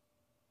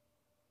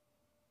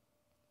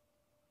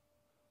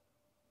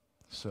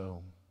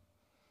 So,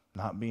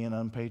 not being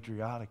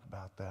unpatriotic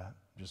about that,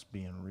 just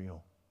being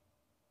real.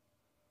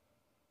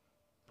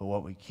 But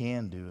what we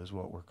can do is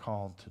what we're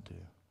called to do.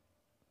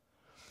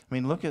 I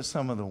mean, look at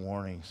some of the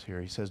warnings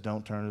here. He says,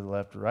 don't turn to the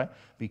left or right.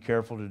 Be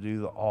careful to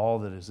do all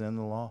that is in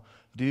the law.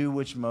 Do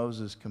which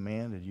Moses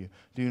commanded you.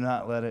 Do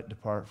not let it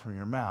depart from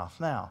your mouth.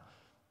 Now,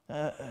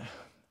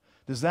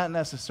 does that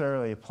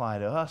necessarily apply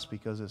to us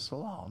because it's the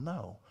law?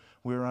 No.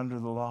 We're under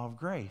the law of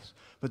grace.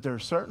 But there are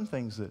certain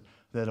things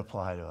that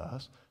apply to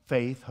us: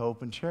 faith,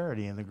 hope, and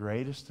charity. And the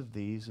greatest of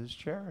these is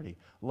charity.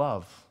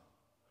 Love,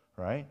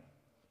 right?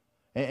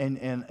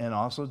 And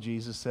also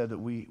Jesus said that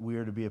we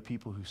are to be a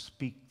people who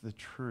speak the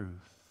truth.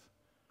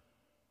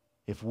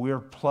 If we're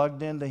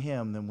plugged into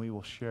him, then we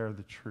will share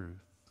the truth.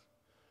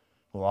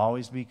 We'll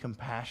always be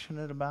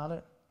compassionate about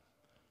it.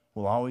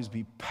 We'll always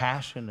be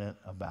passionate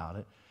about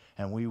it.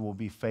 And we will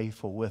be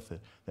faithful with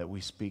it, that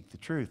we speak the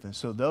truth. And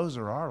so those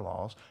are our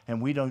laws,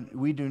 and we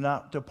do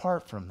not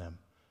depart from them.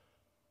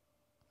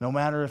 No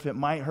matter if it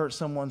might hurt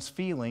someone's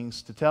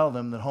feelings to tell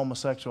them that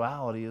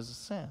homosexuality is a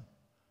sin.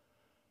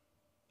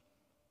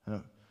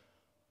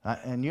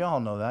 And you all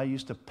know that. I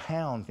used to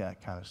pound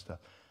that kind of stuff.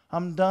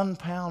 I'm done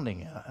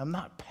pounding it. I'm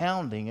not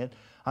pounding it.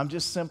 I'm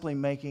just simply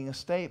making a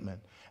statement.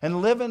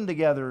 And living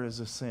together is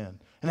a sin.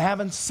 And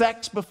having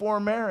sex before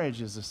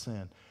marriage is a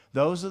sin.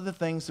 Those are the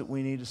things that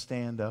we need to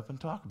stand up and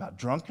talk about.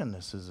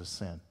 Drunkenness is a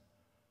sin.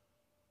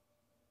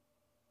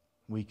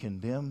 We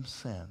condemn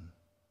sin,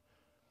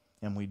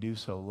 and we do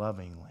so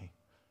lovingly,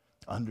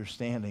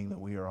 understanding that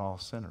we are all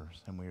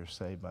sinners and we are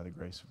saved by the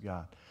grace of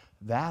God.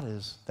 That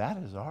is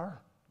our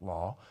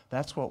law.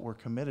 That's what we're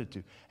committed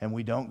to. And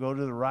we don't go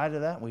to the right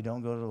of that. We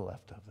don't go to the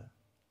left of it.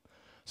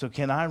 So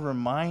can I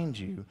remind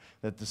you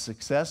that the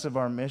success of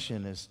our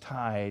mission is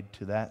tied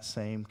to that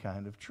same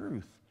kind of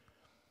truth?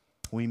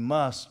 We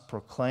must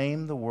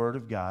proclaim the word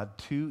of God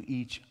to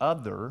each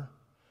other,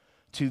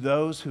 to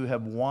those who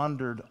have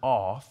wandered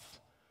off,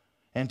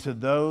 and to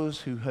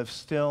those who have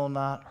still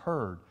not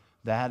heard.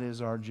 That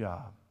is our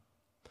job.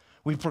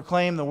 We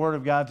proclaim the word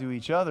of God to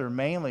each other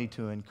mainly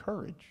to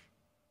encourage.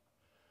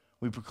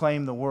 We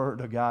proclaim the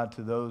word of God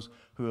to those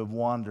who have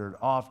wandered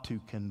off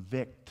to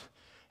convict.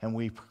 And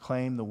we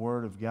proclaim the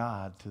word of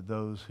God to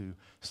those who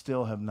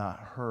still have not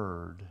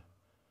heard,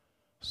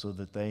 so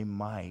that they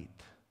might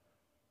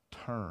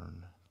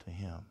turn to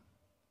him.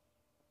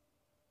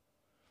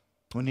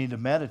 We need to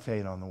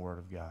meditate on the word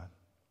of God.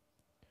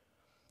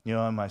 You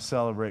know, in my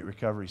Celebrate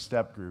Recovery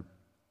Step group,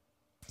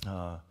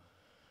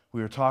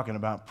 we were talking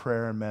about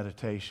prayer and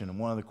meditation. And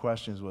one of the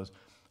questions was,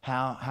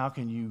 how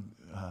can you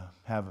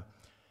have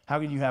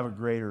a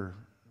greater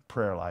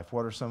prayer life?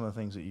 What are some of the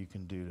things that you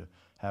can do to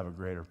have a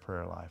greater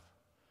prayer life?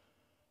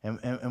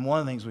 And one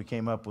of the things we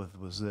came up with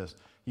was this: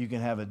 you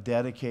can have a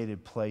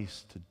dedicated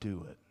place to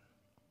do it.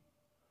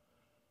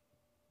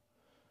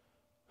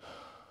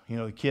 You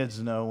know, the kids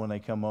know when they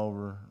come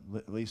over,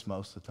 at least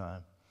most of the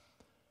time,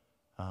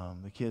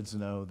 the kids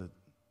know that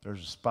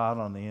there's a spot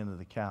on the end of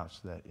the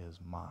couch that is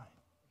mine.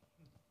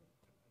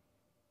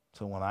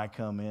 So when I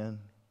come in,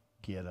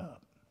 get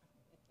up.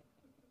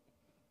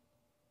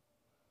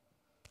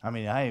 I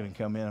mean, I even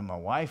come in and my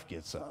wife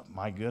gets up.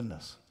 My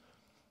goodness.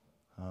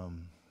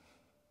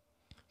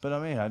 But I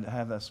mean, I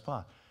have that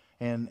spot.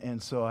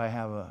 And so I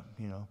have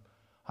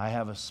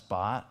a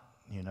spot,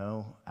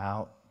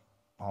 out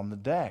on the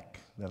deck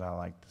that I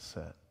like to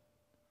sit.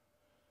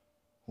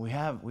 We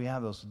have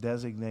those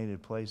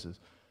designated places.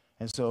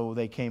 And so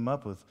they came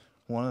up with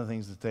one of the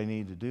things that they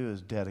need to do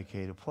is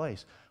dedicate a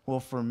place. Well,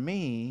 for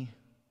me,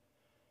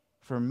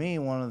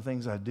 one of the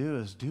things I do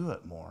is do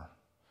it more.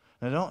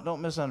 Now,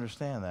 don't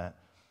misunderstand that.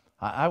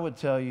 I would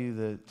tell you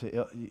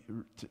that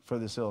for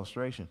this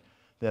illustration,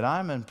 that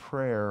I'm in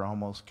prayer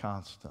almost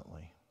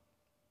constantly.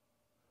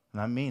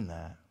 And I mean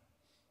that.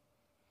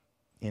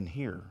 In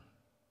here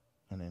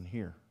and in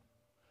here.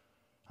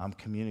 I'm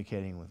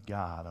communicating with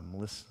God. I'm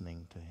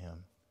listening to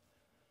Him.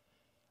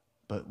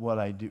 But what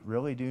I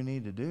really do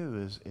need to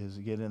do is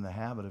get in the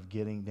habit of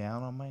getting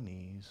down on my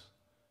knees.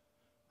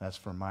 That's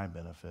for my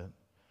benefit.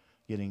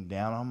 Getting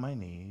down on my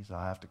knees.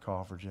 I have to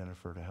call for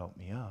Jennifer to help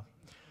me up.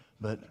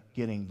 But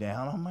getting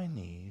down on my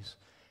knees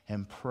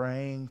and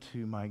praying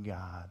to my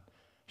God,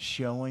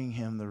 showing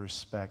Him the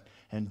respect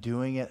and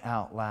doing it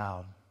out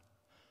loud.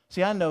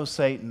 See, I know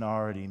Satan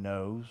already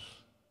knows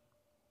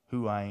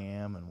who I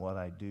am and what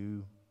I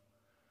do.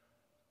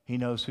 He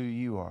knows who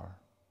you are.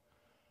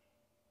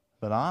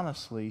 But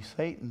honestly,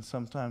 Satan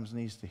sometimes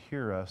needs to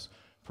hear us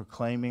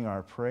proclaiming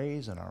our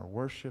praise and our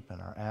worship and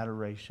our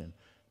adoration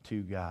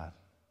to God.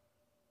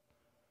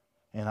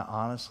 And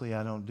honestly,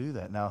 I don't do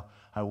that. Now,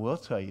 I will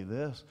tell you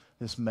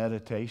this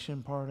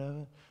meditation part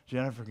of it,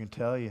 Jennifer can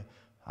tell you,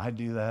 I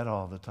do that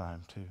all the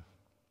time too.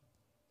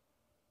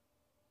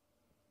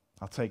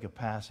 I'll take a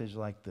passage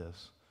like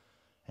this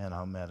and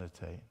I'll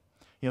meditate.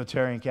 You know,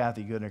 Terry and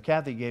Kathy Goodner.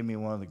 Kathy gave me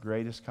one of the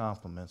greatest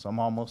compliments. I'm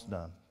almost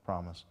done,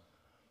 promise.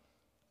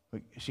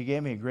 But she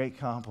gave me a great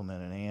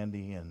compliment at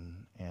Andy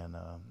and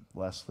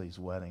Leslie's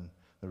wedding,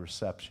 the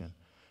reception.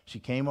 She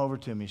came over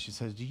to me. She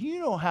says, "Do you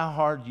know how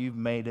hard you've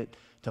made it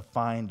to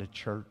find a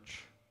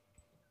church?"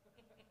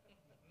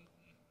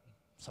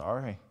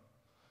 Sorry.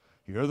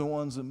 You're the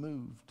ones that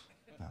moved.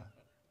 No.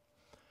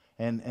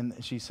 And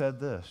she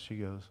said this. She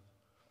goes,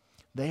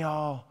 they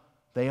all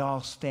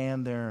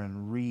stand there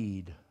and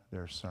read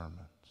their sermons.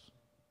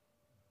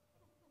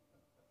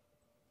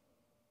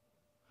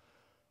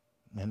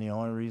 And the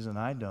only reason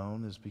I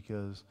don't is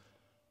because,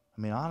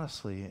 I mean,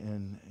 honestly,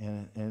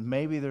 and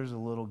maybe there's a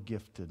little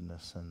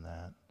giftedness in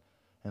that.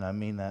 And I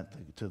mean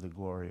that to the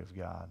glory of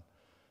God,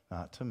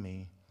 not to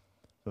me.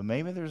 But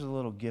maybe there's a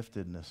little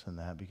giftedness in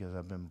that because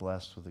I've been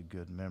blessed with a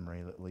good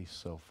memory, at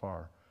least so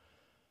far.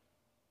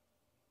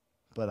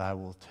 But I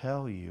will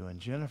tell you,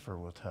 and Jennifer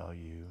will tell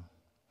you,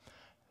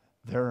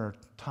 there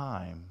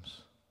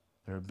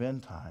have been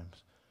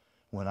times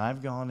when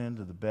I've gone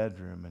into the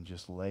bedroom and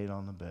just laid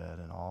on the bed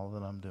and all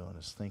that I'm doing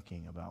is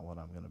thinking about what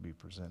I'm going to be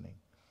presenting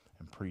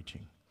and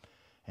preaching.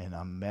 And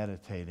I'm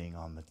meditating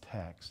on the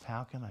text.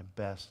 How can I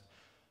best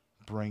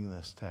bring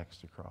this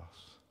text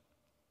across?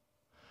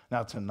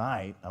 Now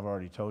tonight, I've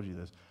already told you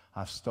this,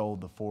 I stole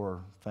the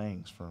 4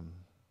 things from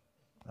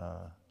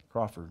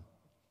Crawford.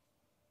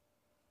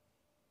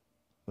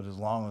 But as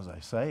long as I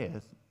say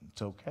it,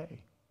 it's okay.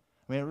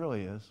 I mean, it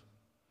really is.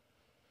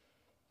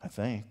 I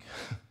think.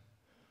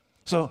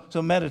 So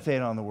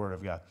meditate on the Word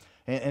of God.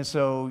 And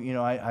so,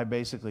 I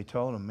basically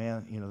told him,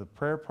 man, the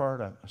prayer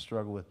part I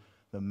struggle with.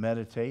 The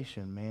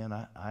meditation, man,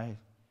 I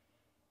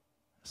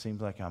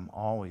seems like I'm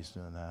always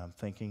doing that. I'm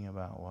thinking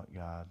about what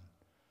God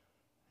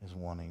is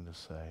wanting to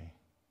say.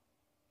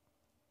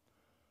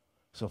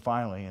 So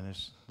finally, and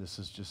this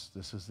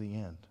is the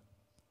end.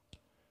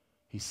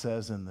 He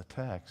says in the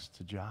text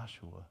to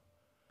Joshua,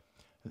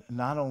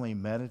 not only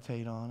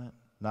meditate on it,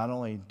 not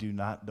only do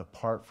not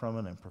depart from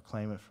it and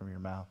proclaim it from your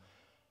mouth,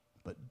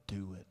 but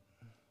do it.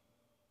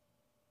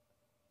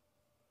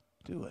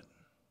 Do it.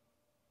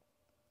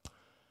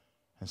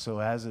 And so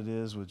as it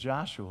is with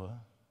Joshua,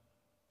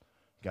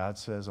 God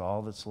says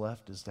all that's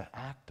left is to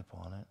act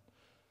upon it.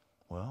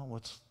 Well,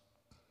 what's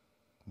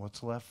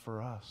left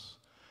for us?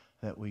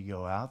 That we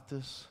go out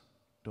this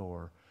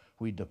door,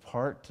 we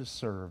depart to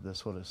serve,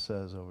 that's what it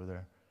says over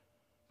there.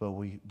 But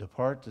we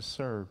depart to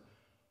serve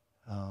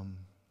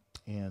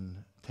in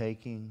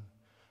taking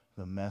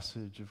the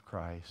message of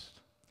Christ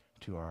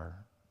to our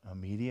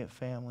immediate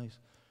families,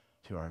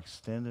 to our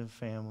extended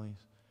families,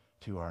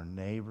 to our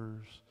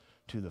neighbors,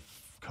 to the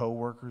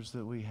co-workers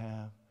that we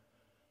have,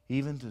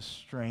 even to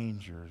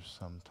strangers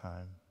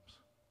sometimes.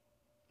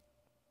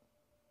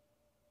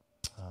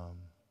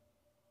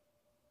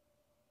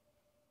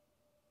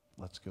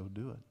 Let's go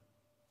do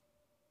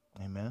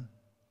it. Amen?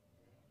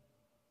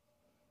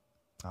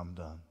 I'm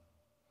done.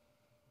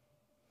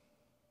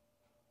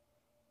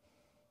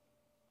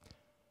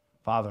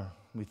 Father,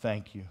 we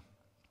thank you.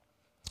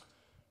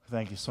 We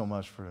thank you so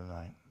much for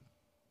tonight.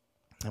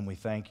 And we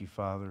thank you,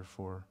 Father,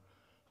 for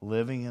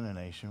living in a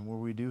nation where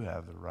we do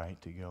have the right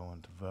to go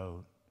and to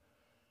vote.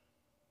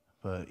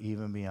 But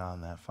even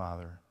beyond that,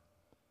 Father,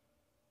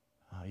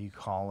 you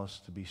call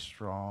us to be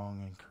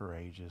strong and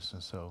courageous.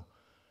 And so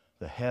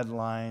the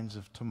headlines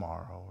of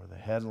tomorrow or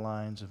the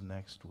headlines of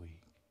next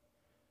week,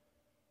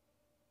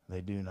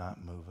 they do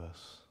not move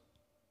us.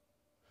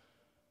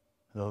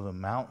 Though the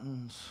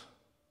mountains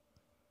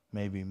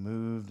may be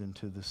moved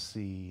into the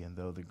sea, and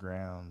though the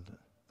ground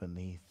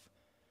beneath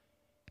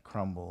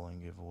crumble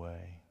and give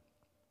way,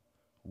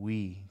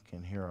 we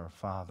can hear our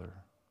Father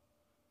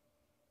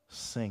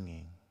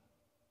singing.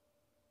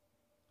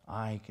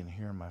 I can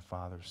hear my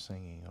Father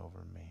singing over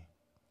me.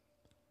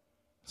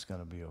 It's going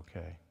to be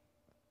okay.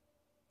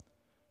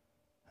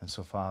 And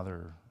so,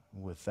 Father,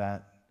 with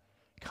that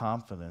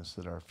confidence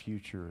that our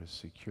future is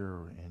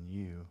secure in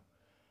you,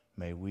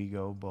 may we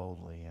go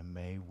boldly and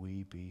may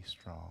we be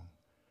strong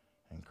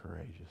and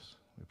courageous.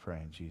 We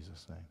pray in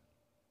Jesus'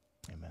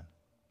 name. Amen.